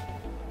much.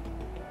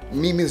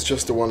 Mimi is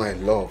just the one I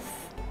love.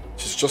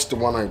 She's just the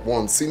one I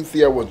want.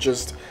 Cynthia was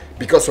just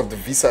because of the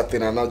visa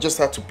thing and I just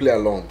had to play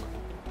along.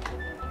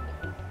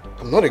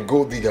 I'm not a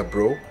gold digger,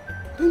 bro.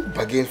 I didn't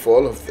bargain for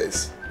all of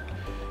this.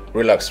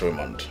 Relax,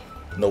 Raymond.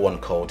 No one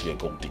called you a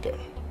gold digger.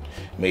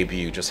 Maybe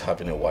you're just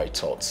having a white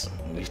thought.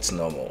 It's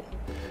normal.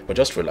 But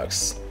just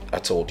relax. I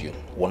told you,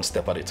 one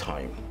step at a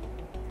time.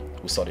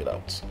 We'll sort it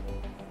out.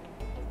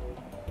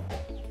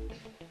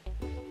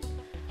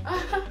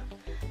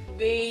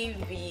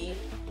 Baby,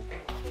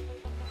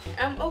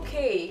 I'm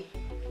okay.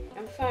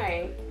 I'm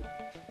fine.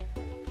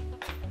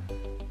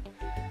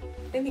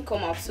 Let me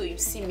come out so you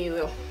see me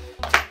well.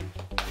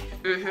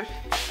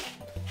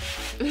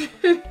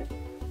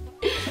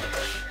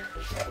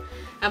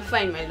 I'm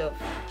fine, my love.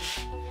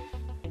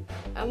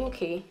 I'm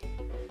okay.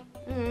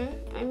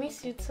 I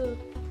miss you too.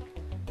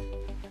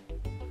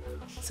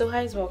 So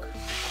how's work?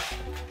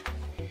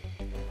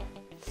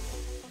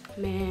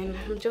 Man,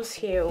 I'm just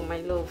here, oh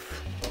my love.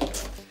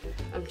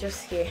 I'm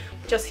just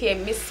here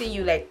missing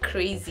you like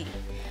crazy.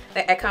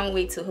 Like I can't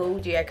wait to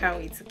hold you, I can't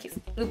wait to kiss.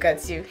 Look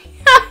at you.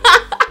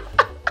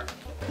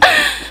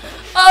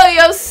 Oh,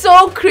 you're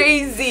so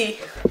crazy.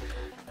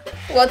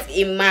 What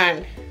a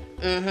man.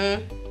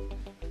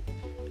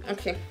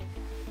 Okay.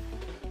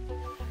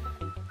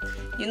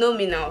 You know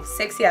me now,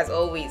 sexy as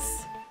always.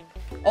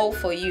 All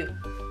for you.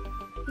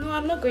 No,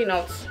 I'm not going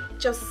out. I'm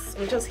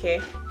just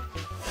here.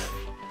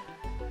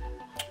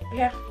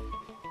 Yeah.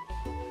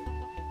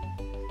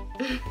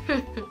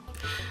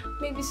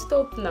 Maybe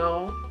stop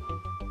now.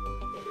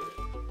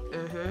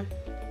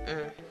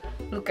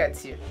 Look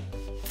at you.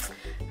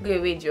 Go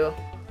away, Joe.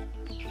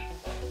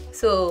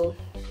 So,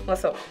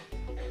 what's up?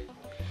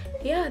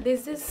 Yeah,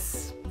 there's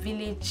this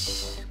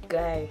village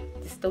guy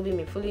disturbing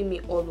me, following me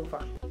all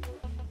over.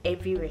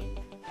 Everywhere.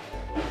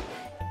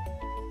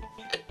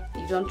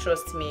 You don't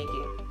trust me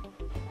again.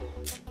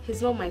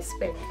 He's not my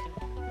spec.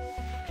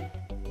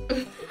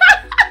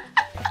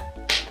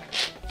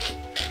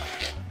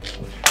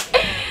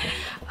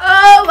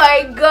 Oh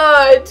my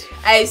god!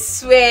 I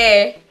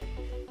swear.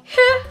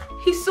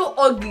 He's so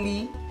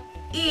ugly.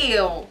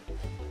 Ew.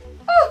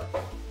 Oh.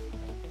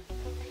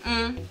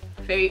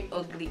 Very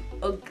ugly.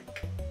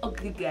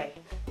 Ugly guy.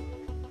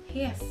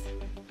 Yes.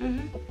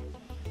 You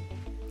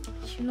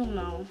know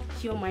now,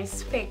 you're my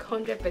spec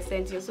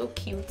 100%. You're so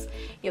cute.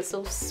 You're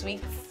so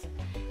sweet.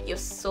 You're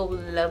so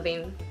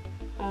loving.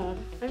 Oh,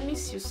 I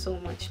miss you so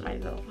much, my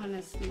love,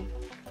 honestly.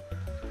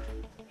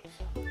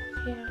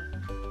 Yeah.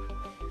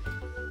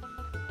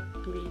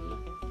 Really.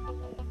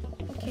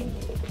 Okay,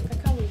 I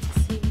can't wait to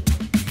see you.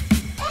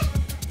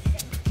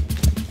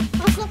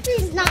 Uncle,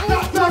 please, now.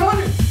 You're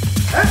running!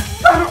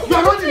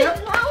 You're running!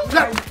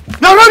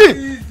 You're running!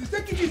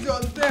 Take it easy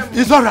on them.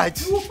 It's alright.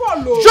 You will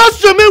follow.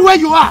 Just remain where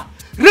you are.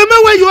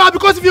 Remain where you are,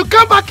 because if you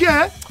come back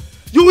here,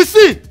 you will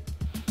see.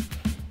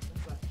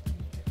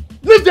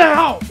 Leave them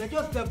out. They're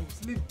just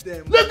devils. Leave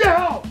them. Leave them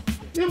out.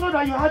 Even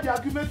that you had the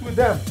agreement with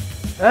them,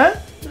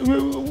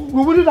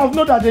 we wouldn't have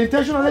known that they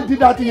intentionally did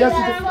that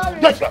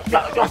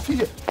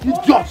yesterday.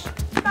 Idiots.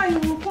 Now you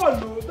will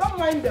follow. Don't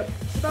mind them.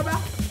 Baba.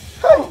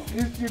 Hey,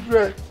 it's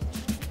secret.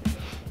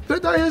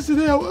 Later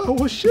yesterday, I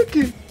was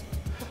shaking.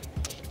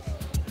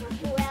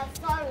 We are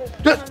sorry.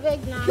 I'm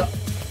big now.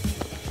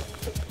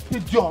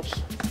 Idiots.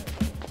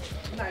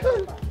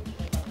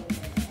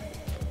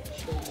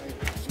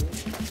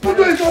 You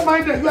do it, don't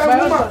mind them. You are a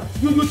woman.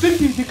 You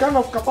think it's the kind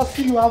of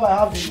capacity you have, I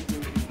have it.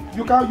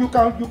 You can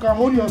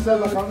hold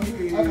yourself. I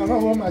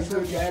cannot hold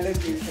myself. Yeah, let's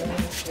do it.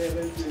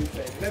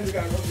 Let me go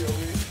and rub your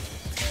way.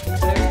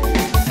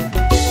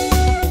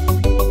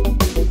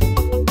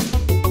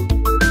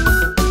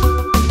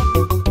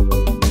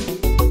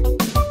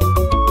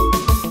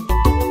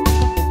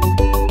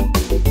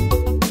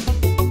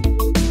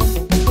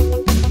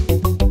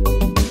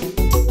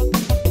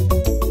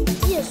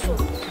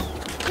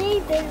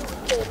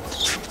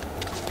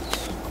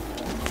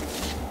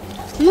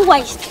 You know why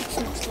he's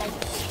treating us like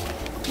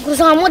this?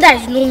 Because our mother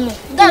is no more.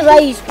 That's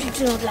why he's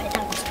treating us like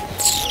that.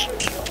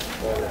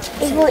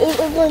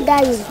 Even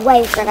that is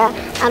wife,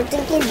 I'm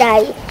thinking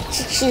that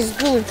she's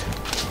good.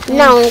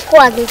 Now, Uncle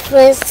has the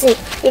first thing.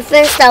 The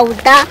first that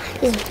with that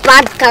is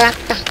bad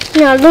character.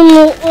 Yeah, I don't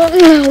know.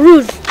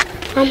 Ruth,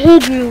 I'm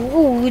hungry. What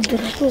will we do?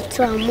 Me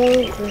too, I'm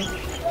hungry. I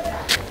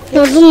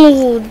don't know what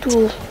we'll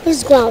do.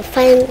 Let's go and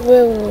find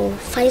where we'll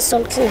find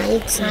something to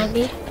eat.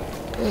 Maybe.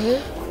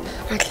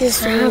 At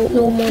least I have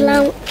no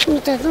money.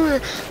 We'll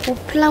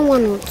plan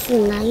one or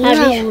two now. You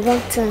know we run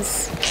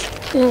things.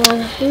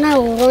 Now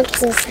we run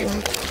things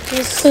now.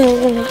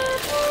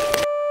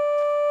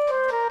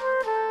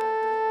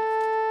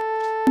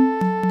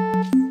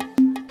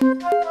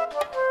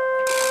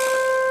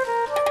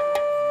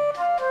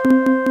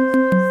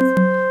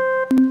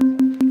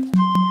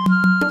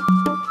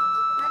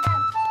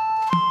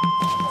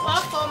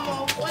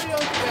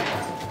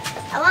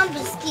 I want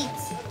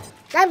biscuits.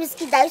 That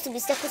biscuit that used to be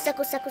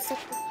circle.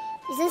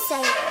 Is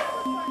inside.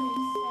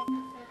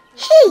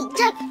 Hey,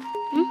 Jack.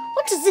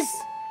 What is this?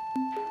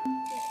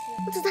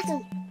 What is that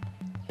thing?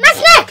 My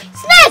snake!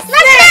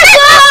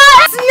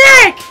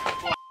 Snake!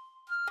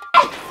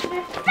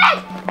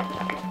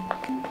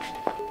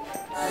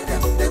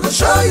 They go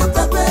show you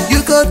pepper.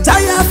 You go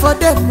tire for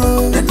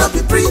them, they not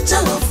be preacher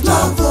of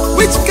love.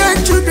 Which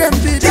kind children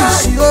be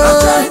this? You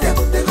try them.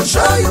 They go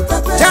show you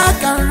pepper.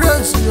 Jack and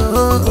Rose,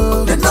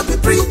 they not be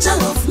preacher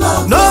of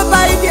love.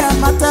 Nobody their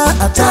matter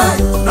at all.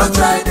 No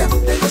try them.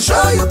 They go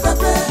show you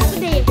pepper.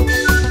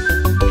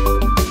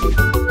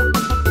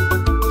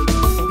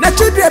 Na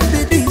children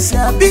be this,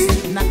 be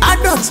na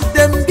adults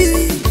them be.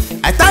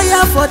 I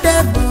tire for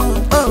them,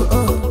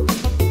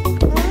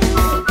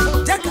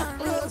 Jack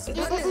and Rose,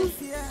 no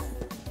fear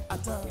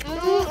at all.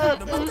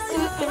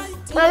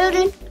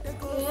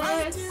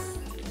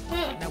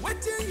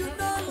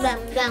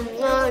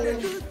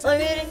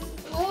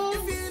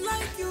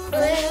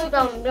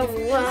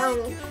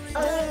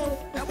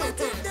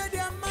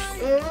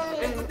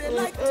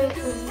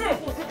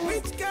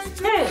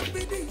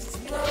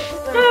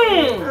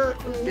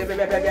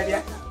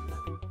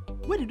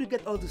 Where did you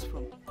get all this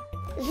from?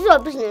 This is your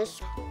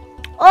business.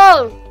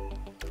 Oh,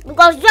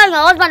 because you and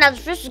your husband are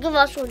supposed to give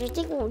us food. You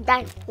think we will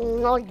die? We will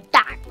not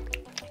die.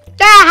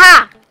 Tell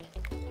her!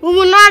 We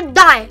will not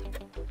die.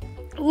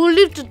 We will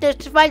live to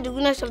testify the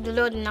goodness of the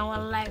Lord in our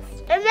life.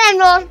 Amen,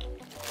 Lord.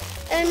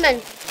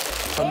 Amen.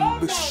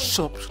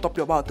 Stop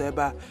your mouth,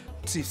 Eba.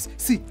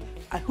 See,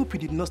 I hope you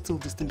did not steal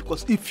this thing,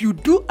 because if you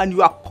do and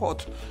you are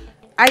caught,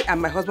 I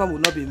and my husband will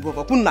not be involved.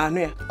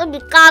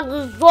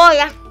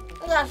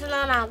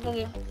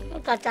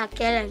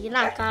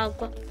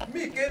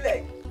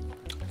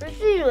 You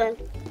see,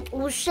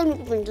 we'll shame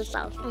you in this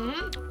house.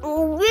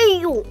 We'll win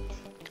you.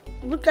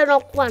 Wicked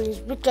uncle and his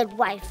wicked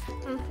wife.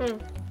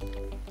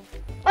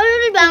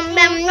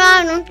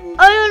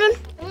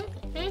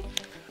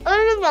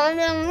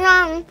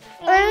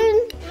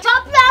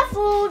 Chop your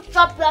food,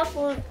 chop your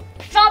food,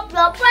 chop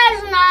your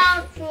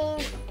personal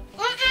food.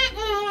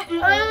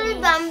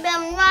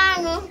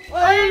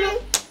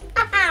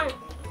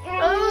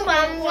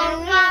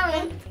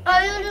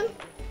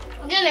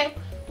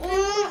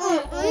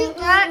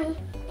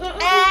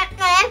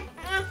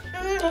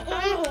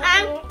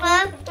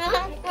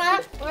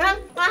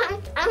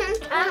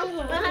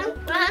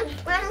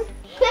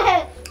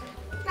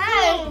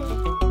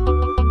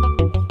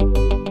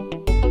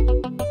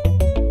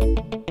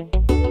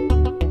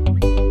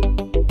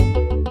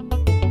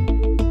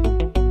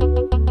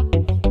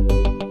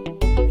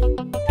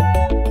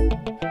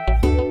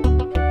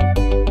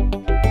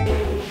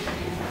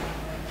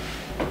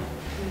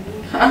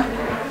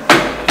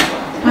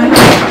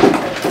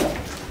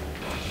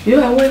 You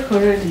are awake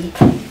already.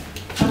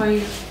 How are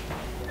you?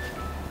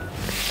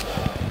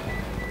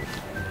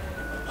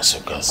 As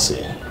you can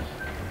see,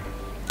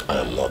 I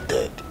am not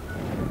dead.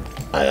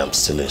 I am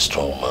still a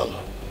strong man.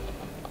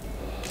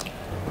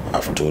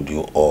 I've told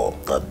you all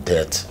that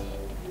death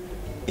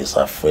is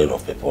afraid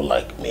of people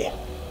like me.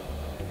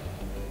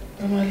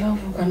 But my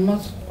love, we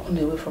cannot run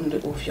away from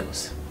the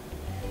obvious.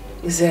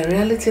 It's a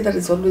reality that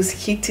is always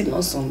hitting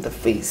us on the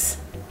face.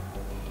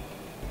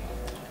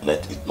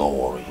 Let it not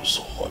worry you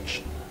so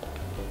much.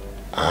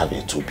 I have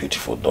a two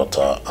beautiful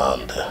daughter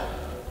and...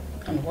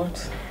 And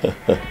what?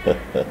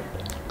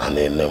 an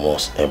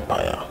enormous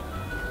empire.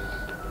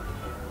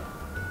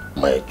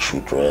 My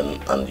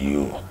children and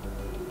you.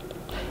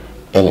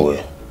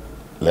 Anyway,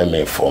 let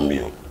me inform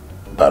you.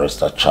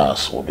 Barrister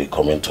Charles will be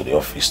coming to the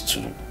office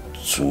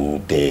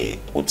today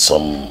with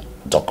some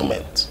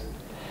documents.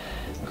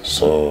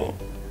 So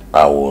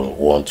I will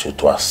want you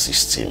to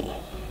assist him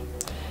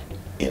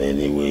in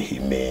any way he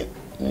may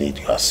need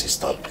your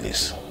assistance,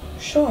 please.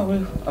 Sure, I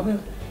will.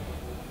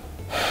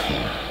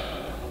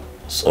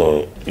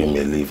 So you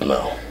may leave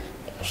now,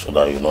 so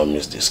that you not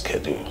miss the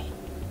schedule.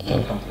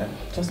 No problem.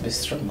 Just be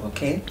strong,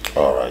 okay?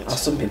 All right. I'll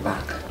soon be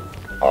back.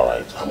 All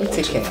right. I'm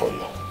waiting for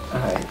you. All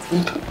right.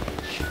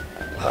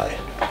 Bye.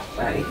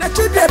 Bye. Na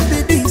children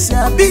be this,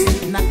 be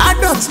na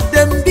adults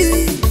them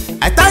be.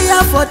 I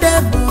tire for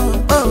them,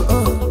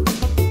 oh.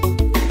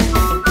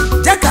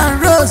 Jack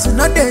and Rose,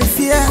 no they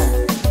fear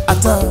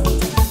at all.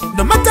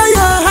 No matter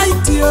your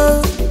height,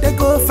 they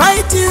go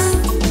fight you.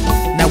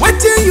 Now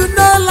what you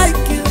know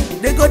like you,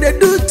 they go they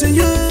do to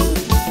you.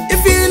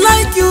 If you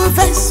like you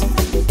vex,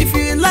 if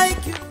you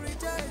like you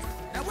reject.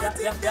 Now what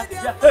they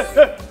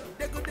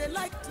go they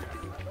like to do.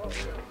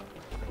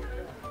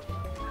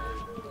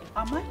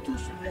 Am I too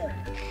small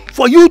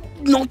for you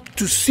not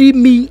to see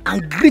me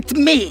and greet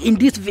me in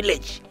this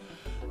village?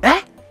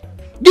 Eh?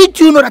 Did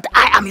you know that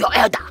I am your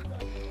elder?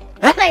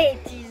 Eh?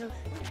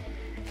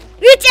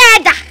 Which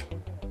elder?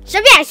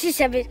 Should I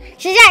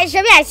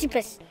see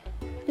person?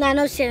 No,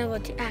 no saying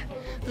about it.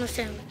 No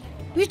saying.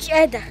 Which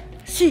elder?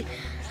 See,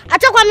 I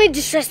don't want me to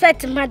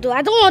disrespect Mado.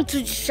 I don't want to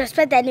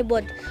disrespect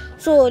anybody.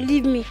 So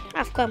leave me.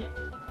 I've come.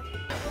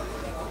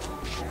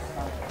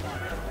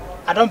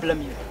 I don't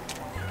blame you.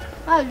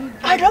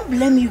 I don't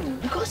blame you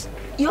because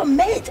your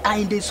mates are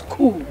in the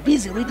school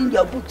busy reading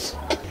their books.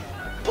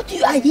 But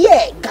you are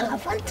here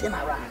gallivanting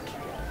around.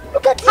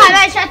 Look at you.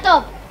 Alright, shut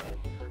up.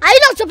 Are you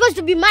not supposed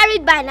to be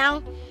married by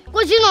now?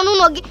 Because you know,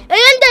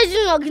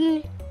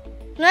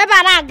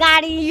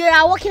 you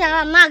are walking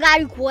around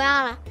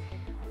Nagari.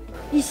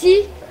 You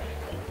see?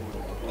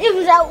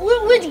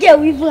 Which girl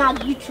we even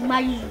agree to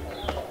marry you?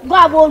 Go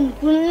on,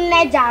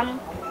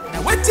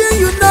 Now what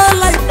you know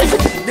like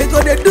they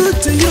go they do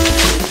to you.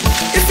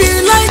 If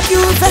you like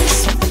you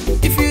vex,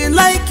 if you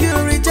like you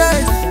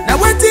rejoice. Now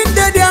what in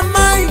their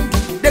mind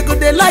they go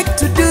they like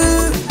to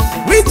do.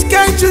 Which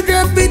kind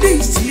children be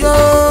this, yo?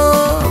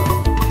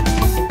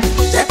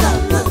 Check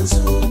out those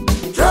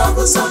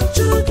troublesome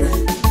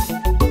children.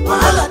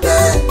 Wahala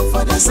day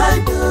for the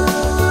side door.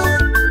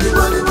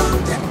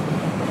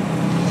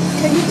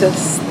 Can you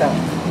just stop?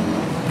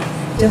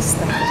 Just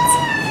stop it.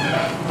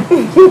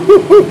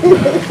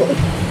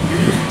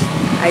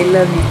 I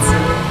love you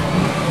too.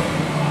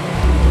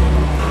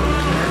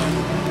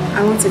 I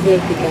want to hear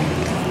it again.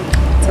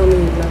 Tell me you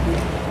love me.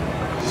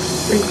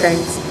 3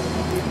 times.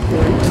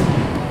 1,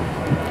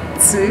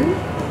 2,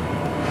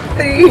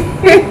 3.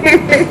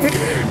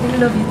 I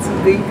love you too,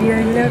 baby. I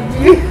love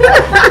you.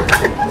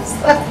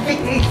 Stop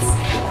it.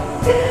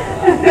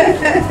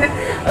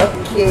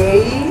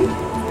 Okay.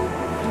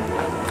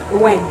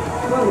 When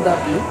will that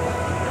be?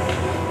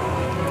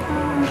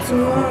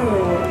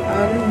 Tomorrow. I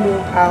don't know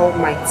how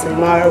my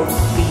tomorrow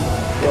will be,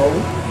 though.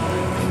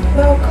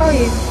 But I'll call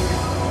you.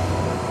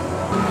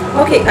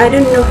 Okay, I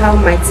don't know how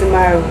my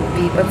tomorrow will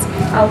be, but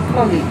I'll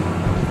call you.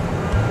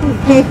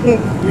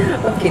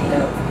 Okay,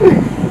 love.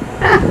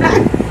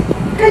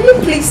 Can you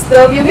please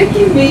stop? You're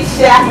making me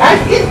shy.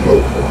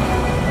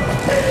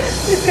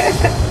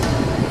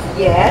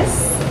 Yes.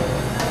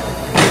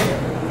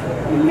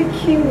 You're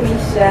making me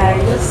shy.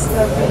 Just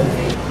stop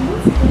it.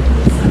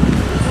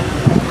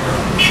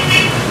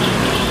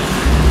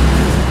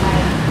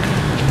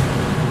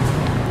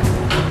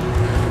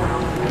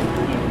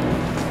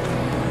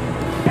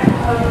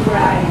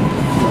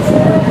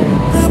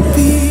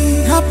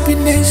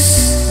 Happiness.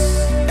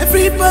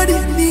 Everybody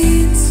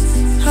needs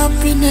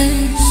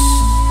happiness.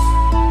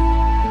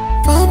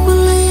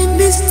 Family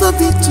needs to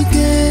be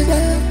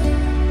together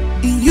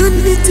in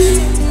unity,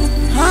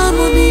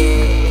 harmony.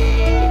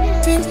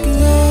 Think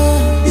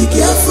be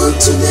careful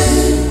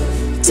today.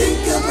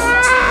 Think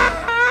about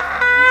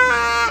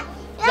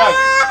Jack.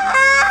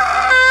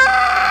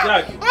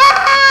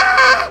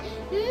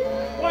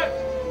 Why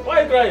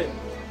are you crying?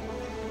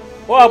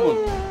 What happened?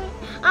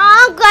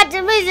 Uncle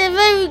Jimmy is a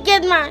very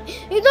wicked man.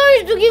 He don't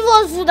used to give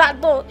us food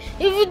at all.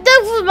 If you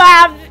take food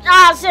by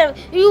ourselves,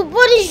 you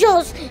punish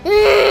us.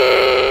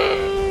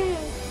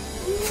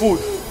 Food.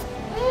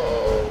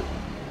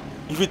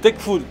 If you take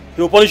food,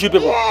 he will punish you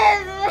people.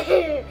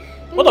 Yes.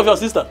 What of your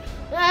sister?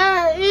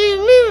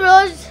 Me,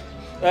 Rose.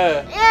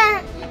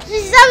 Yeah,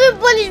 she's having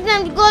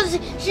punishment because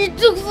she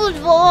took food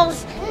for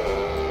us.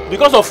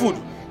 Because of food?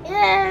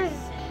 Yes.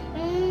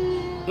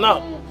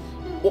 Now,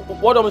 what do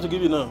you want me to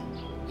give you now?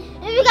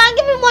 If you can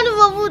give me money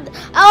for food,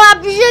 I will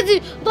appreciate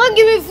it. Don't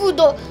give me food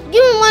though.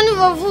 Give me money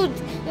for food.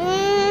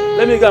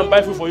 Let me go and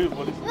buy food for you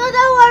for this. No,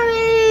 don't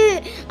worry.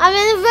 I'm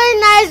a very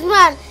nice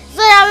man.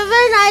 So I'm a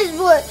very nice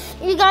boy.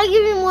 You can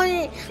give me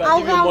money. If I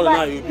give you money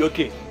now, you'll be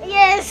okay.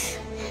 Yes.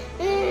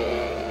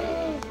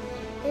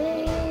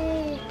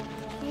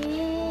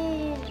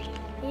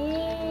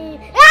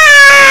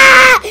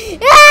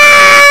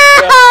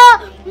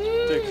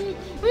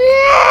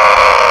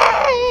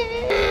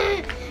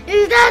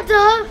 Is that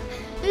all?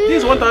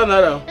 This is 1,000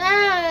 naira.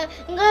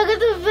 I'm gonna go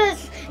to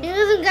first. You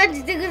don't get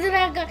to take it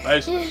back.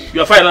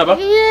 You are fine now, Papa?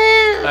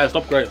 Yeah. Alright,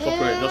 stop crying, stop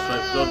crying. Just try.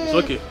 It's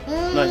okay.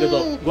 Now get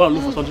up. Go and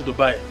look for something to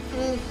buy.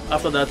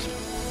 After that,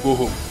 go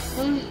home.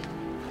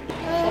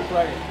 Stop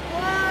crying.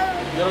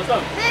 You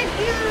understand? Thank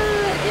you.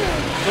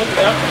 Don't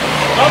cry.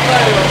 Stop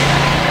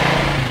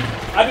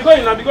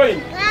crying. I'll be going.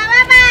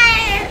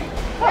 Bye-bye.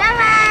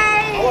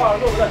 Bye-bye. Oh,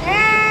 no, relax.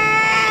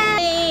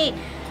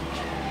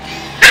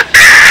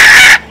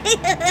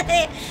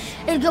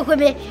 Ele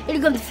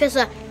go fez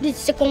de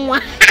ser como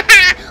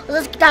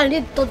os que tá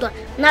ali todo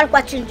na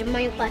quartinho de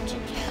manhã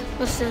quartinho.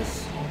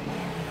 Nonsense.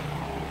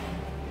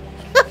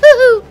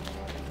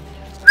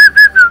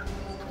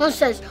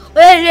 Nonsense.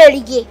 Ele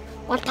liguei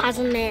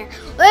 1,000 naira.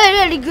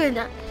 Ele liguei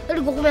na.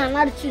 Ele go comer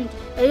nada change.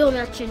 Ele o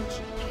meu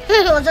change.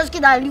 Os que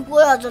tá ali com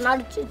os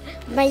nada change.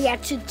 Mas é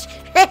change.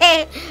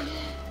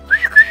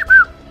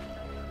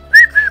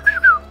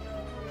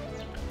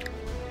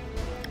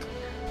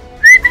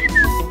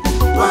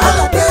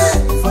 Wahala day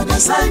for the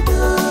side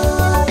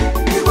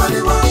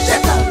Everybody want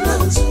take a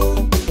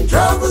look.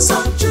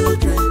 Troublesome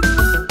children.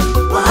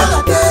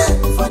 Wahala day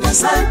for the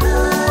side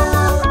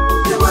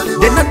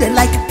They know they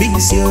like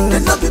peace, yo. They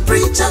know be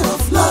preacher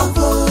of love,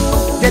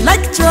 oh. They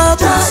like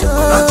trouble, so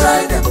don't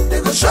try them,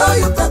 they go show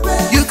you pepper.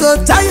 You go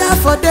tire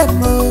for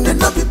them, oh. They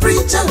know be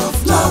preacher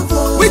of love,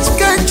 oh. Which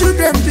kind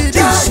children be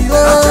this, yo?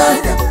 Don't try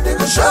them, they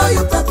go show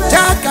you pepper.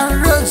 Jack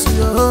and Rose,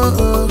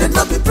 yo. They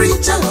know be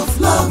preacher of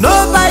love.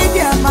 Nobody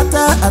their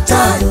matter at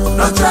all.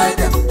 Don't try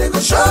them, they go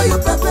show you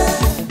pepper.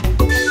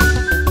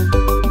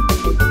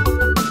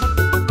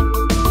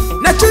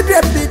 Now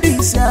children be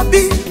this,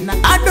 be now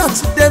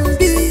adults them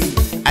be.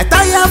 I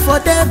tire for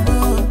them,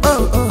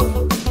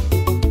 oh.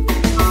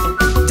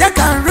 Jack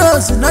and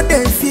Rose, no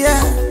they fear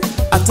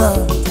at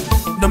all.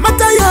 No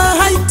matter your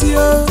height,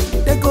 yo,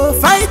 they go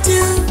fight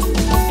you.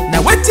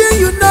 Now what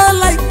you know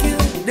like you,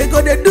 they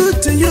go they do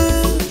to you.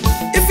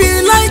 If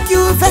you like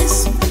you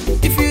vex,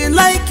 if you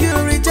like you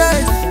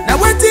rejoice. Now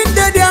what in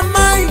their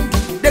mind,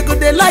 they go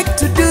they like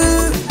to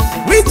do.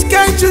 Which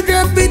kind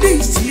children be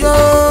this, yo?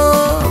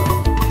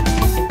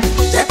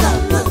 Jack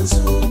and Rose,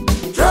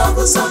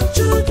 troublesome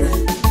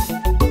children.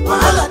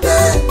 Wahala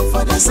day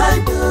for the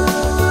side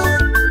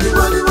The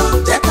only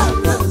one Jack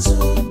and Rose.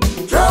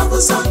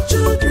 Troublesome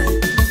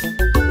children.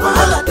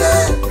 Wahala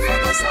day for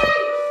the side.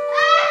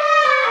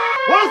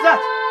 What's that?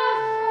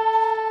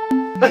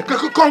 Hey,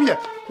 come here.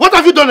 What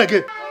have you done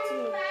again?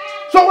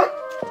 So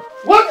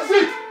what is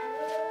it?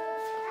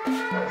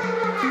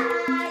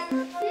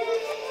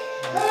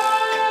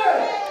 Hey!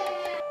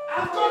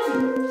 I've got you.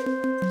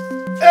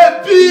 A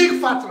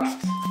big fat rat.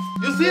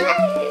 You see?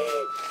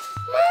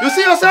 You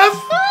see yourself?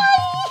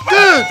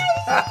 Good.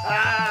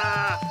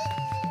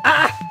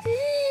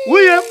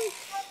 William,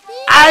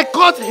 I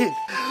caught him.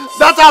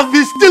 That have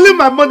been stealing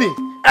my money.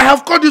 I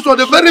have caught this one,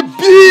 a very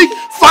big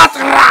fat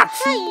rat.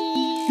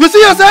 You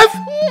see yourself?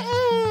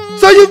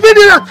 So you've been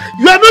in.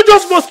 You are not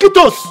just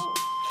mosquitoes.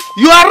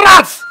 You are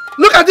rats.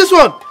 Look at this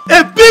one,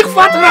 a big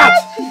fat rat.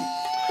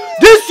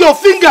 This your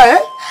finger,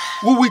 eh?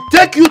 We will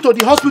take you to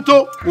the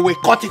hospital. We will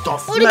cut it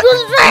off. Holy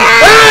Ghost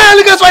fire! Hey,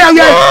 Holy Ghost fire!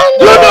 Yeah.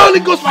 No, no, Holy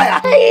Ghost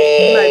fire!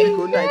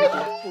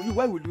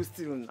 Why will you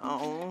steal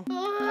now?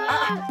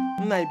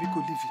 Naibiko,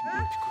 leave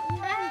him.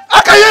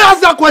 How can you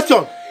ask that question?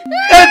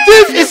 A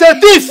thief is a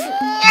thief.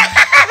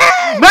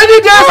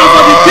 Many days are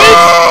for the thief,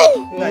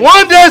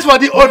 1 day is for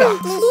the owner.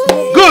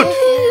 Good.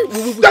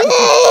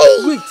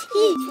 Wait.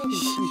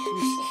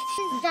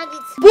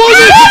 Pull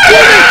it!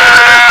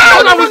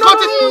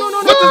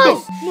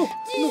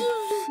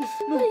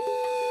 No,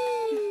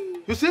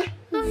 you see?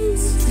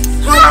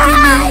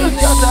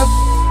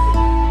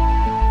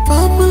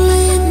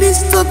 Family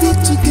needs to be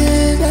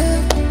together.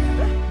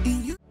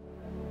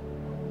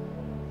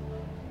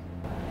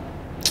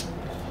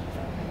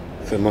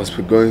 They must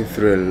be going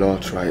through a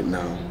lot right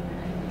now.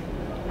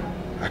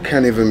 I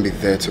can't even be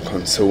there to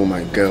console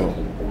my girl.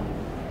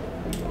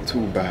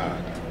 Too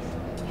bad.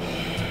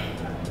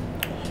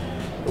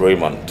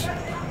 Raymond,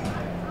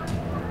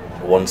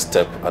 one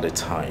step at a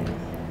time.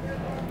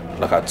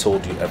 Like I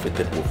told you,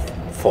 everything will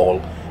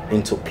fall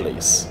into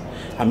place.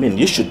 I mean,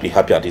 you should be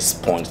happy at this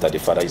point that the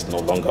father is no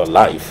longer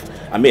alive.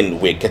 I mean,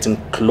 we're getting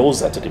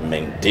closer to the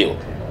main deal.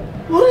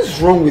 What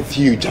is wrong with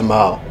you,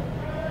 Jamal?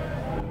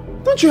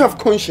 Don't you have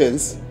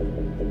conscience?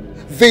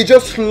 They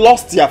just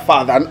lost their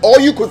father and all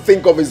you could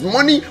think of is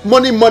money,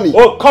 money, money.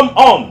 Oh, come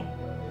on!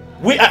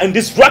 We are in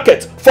this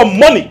racket for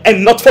money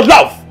and not for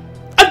love.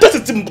 And this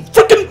is the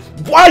freaking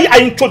why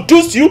I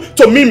introduced you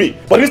to Mimi.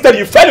 But instead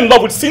you fell in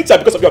love with Cynthia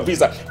because of your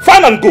visa.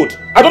 Fine and good.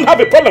 I don't have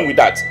a problem with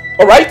that.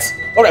 Alright?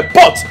 Alright,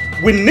 but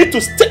we need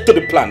to stick to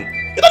the plan.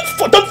 You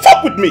don't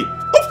fuck with me.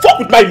 Don't fuck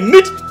with me. I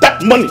need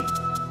that money.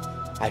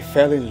 I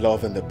fell in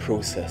love in the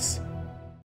process.